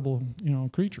 terrible, you know,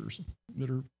 creatures that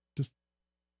are just,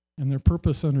 and their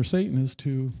purpose under Satan is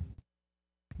to,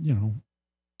 you know,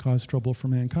 cause trouble for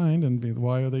mankind. And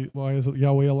why is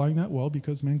Yahweh allowing that? Well,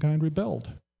 because mankind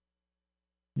rebelled,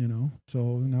 you know.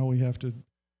 So now we have to,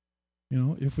 you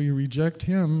know, if we reject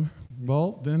him,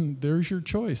 well, then there's your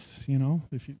choice, you know.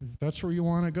 If that's where you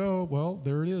want to go, well,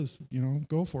 there it is, you know,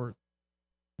 go for it.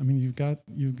 I mean, you've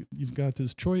got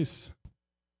this choice.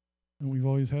 And we've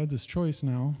always had this choice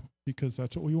now because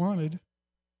that's what we wanted,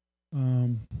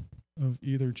 of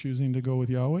either choosing to go with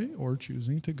Yahweh or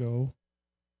choosing to go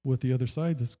with the other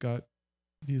side that's got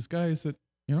these guys that,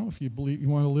 you know, if you believe you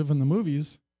want to live in the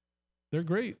movies, they're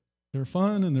great. They're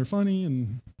fun and they're funny,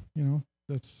 and, you know,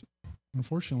 that's,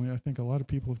 unfortunately, I think a lot of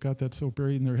people have got that so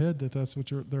buried in their head that that's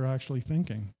what they're actually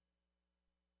thinking.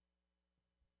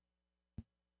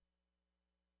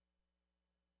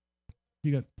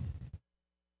 You got...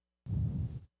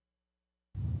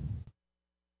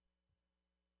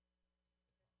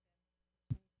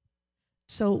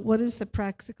 So what is the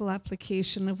practical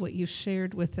application of what you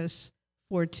shared with us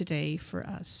for today for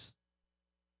us?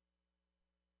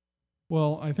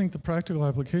 Well, I think the practical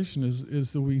application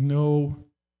is that we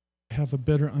have a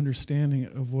better understanding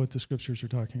of what the scriptures are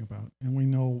talking about. And we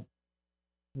know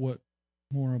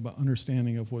more about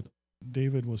understanding of what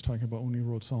David was talking about when he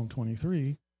wrote Psalm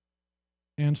 23.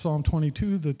 And Psalm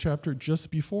 22, the chapter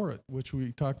just before it, which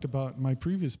we talked about in my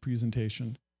previous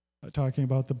presentation, talking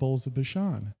about the bulls of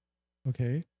Bashan.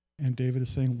 Okay, and David is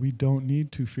saying we don't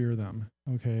need to fear them.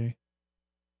 Okay,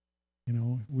 you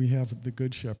know, we have the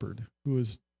good shepherd who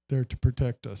is there to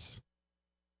protect us.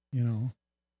 You know,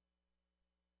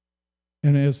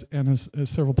 and as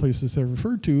several places have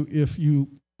referred to, if you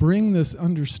bring this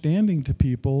understanding to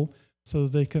people so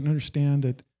that they can understand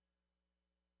that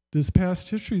this past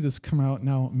history that's come out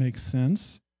now makes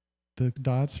sense. The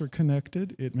dots are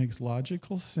connected. It makes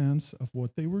logical sense of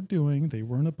what they were doing. They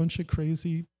weren't a bunch of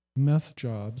crazy meth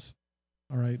jobs,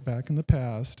 all right, back in the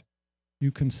past.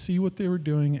 You can see what they were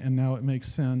doing, and now it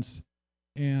makes sense.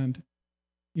 And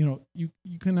you know, you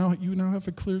now have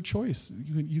a clear choice.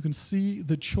 You can see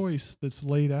the choice that's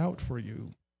laid out for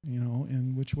you, you know,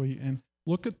 and which way. And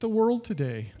look at the world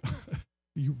today.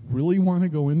 You really want to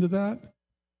go into that?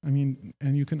 I mean,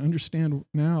 and you can understand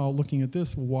now, looking at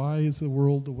this, why is the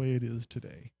world the way it is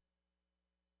today?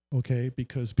 Okay,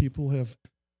 because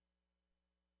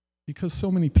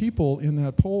so many people in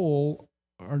that poll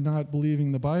are not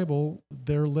believing the Bible.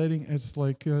 They're letting, it's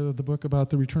like the book about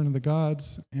the return of the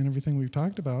gods and everything we've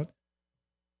talked about.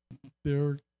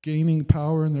 They're gaining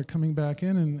power and they're coming back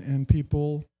in, and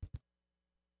people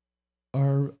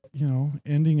are, you know,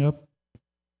 ending up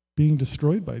being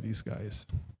destroyed by these guys.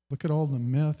 Look at all the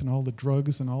meth and all the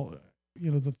drugs and all,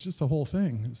 you know, just the whole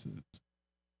thing.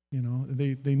 You know,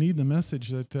 they need the message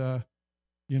that,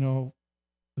 you know,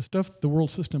 The stuff the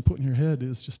world system put in your head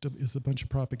is just is a bunch of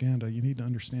propaganda. You need to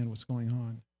understand what's going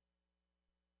on.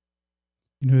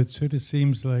 You know, it sort of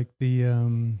seems like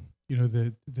the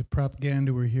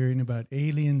propaganda we're hearing about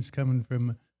aliens coming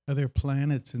from other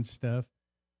planets and stuff.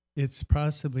 It's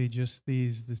possibly just the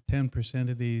 10%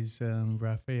 of these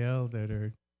Raphael that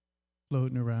are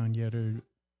floating around yet,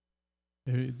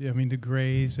 the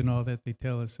Greys and all that. They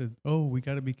tell us that, oh, we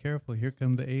got to be careful. Here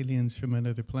come the aliens from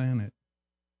another planet.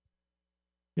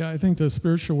 Yeah, I think the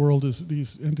spiritual world is,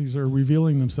 these entities are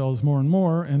revealing themselves more and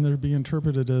more, and they're being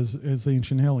interpreted as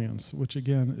ancient aliens, which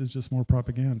again is just more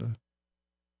propaganda.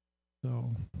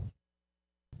 So.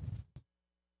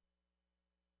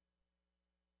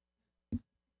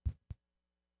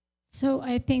 So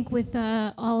I think with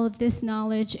all of this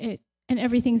knowledge, and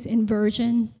everything's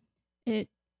inversion.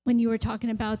 When you were talking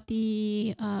about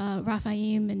the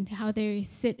Raphaim and how they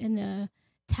sit in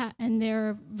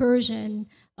their version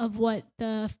of what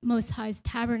the Most High's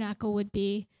tabernacle would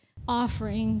be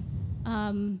offering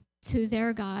to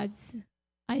their gods,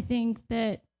 I think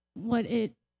that what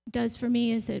it does for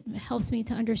me is it helps me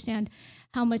to understand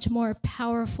how much more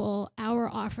powerful our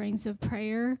offerings of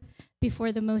prayer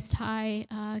before the Most High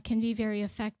can be very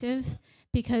effective,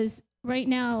 because right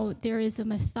now there is a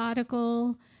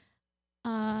methodical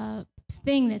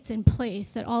thing that's in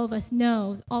place that all of us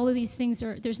know. All of these things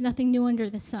there's nothing new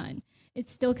under the sun.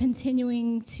 It's still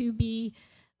continuing to be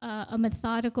a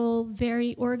methodical,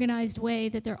 very organized way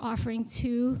that they're offering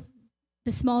to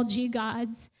the small g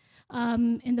gods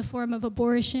in the form of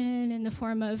abortion, in the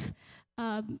form of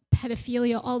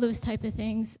pedophilia, all those type of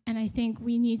things. And I think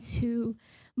we need to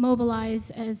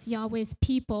mobilize as Yahweh's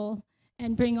people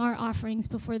and bring our offerings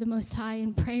before the Most High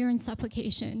in prayer and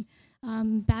supplication,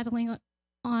 battling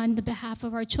on the behalf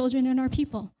of our children and our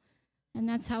people. And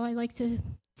that's how I like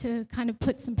to kind of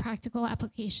put some practical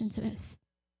application to this.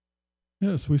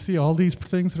 Yes, we see all these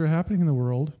things that are happening in the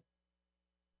world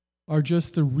are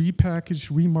just the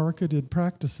repackaged, remarketed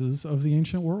practices of the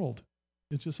ancient world.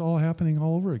 It's just all happening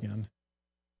all over again.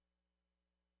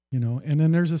 You know, and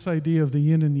then there's this idea of the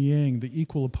yin and the yang, the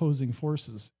equal opposing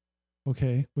forces,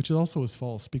 okay, which also is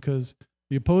false, because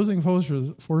the opposing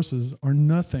forces are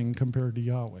nothing compared to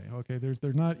Yahweh, okay?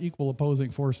 They're not equal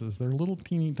opposing forces. They're little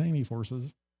teeny tiny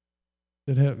forces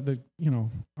that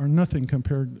are nothing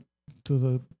compared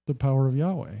to the power of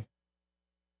Yahweh.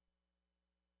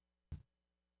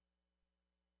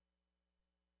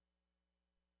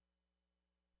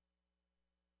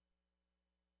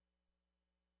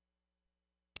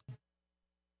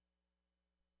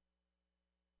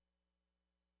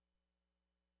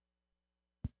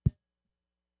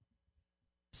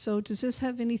 So does this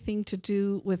have anything to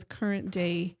do with current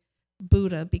day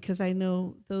Buddha? Because I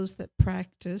know those that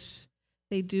practice,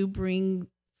 they do bring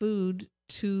food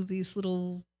to these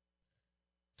little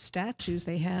statues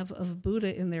they have of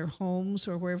Buddha in their homes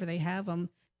or wherever they have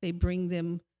them. They bring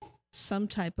them some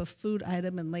type of food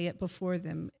item and lay it before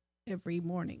them every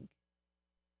morning.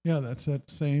 Yeah, that's that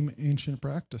same ancient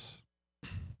practice.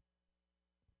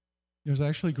 There's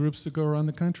actually groups that go around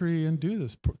the country and do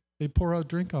this. They pour out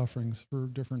drink offerings for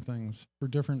different things, for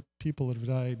different people that have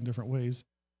died in different ways.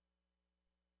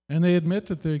 And they admit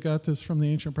that they got this from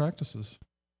the ancient practices.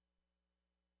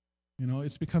 You know,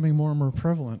 it's becoming more and more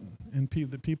prevalent, and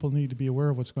the people need to be aware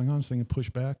of what's going on so they can push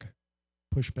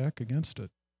back against it.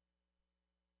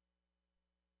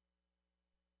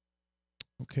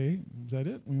 Okay, is that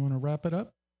it? We want to wrap it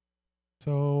up?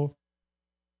 So,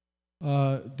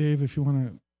 Dave, if you want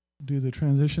to do the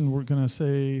transition, we're going to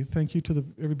say thank you to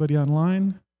everybody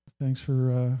online. Thanks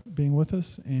for being with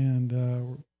us.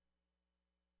 And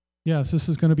yes, this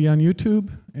is going to be on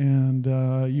YouTube, and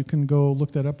you can go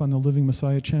look that up on the Living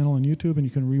Messiah channel on YouTube, and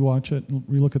you can rewatch it and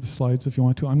relook at the slides if you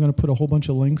want to. I'm going to put a whole bunch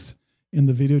of links in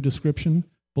the video description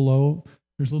below.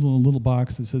 There's a little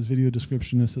box that says video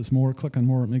description. That says more. Click on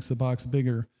more. It makes the box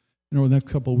bigger. And over the next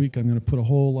couple of weeks, I'm going to put a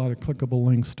whole lot of clickable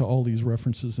links to all these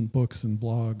references and books and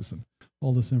blogs and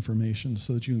all this information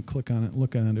so that you can click on it,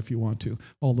 look at it if you want to.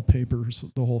 All the papers,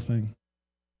 the whole thing.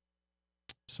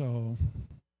 So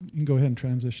you can go ahead and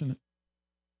transition it.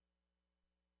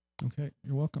 Okay,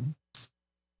 you're welcome.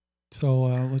 So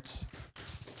let's...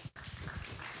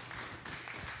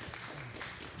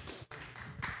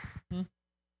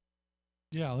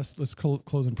 Yeah, let's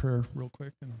close in prayer real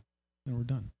quick, and then we're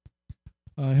done.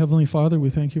 Heavenly Father, we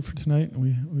thank you for tonight, and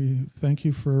we thank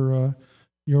you for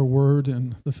your word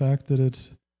and the fact that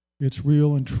it's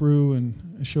real and true,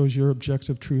 and it shows your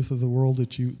objective truth of the world,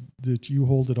 that you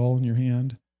hold it all in your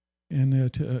hand, and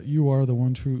that you are the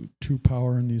one true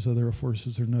power, and these other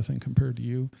forces are nothing compared to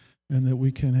you, and that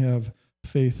we can have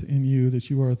faith in you that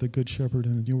you are the good shepherd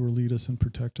and you will lead us and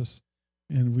protect us.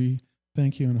 And we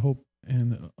thank you and hope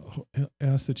and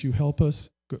ask that you help us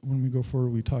when we go forward.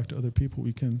 We talk to other people,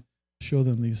 we can show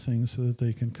them these things so that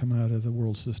they can come out of the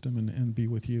world system and be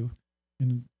with you.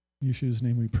 In Yeshua's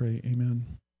name we pray,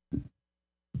 amen.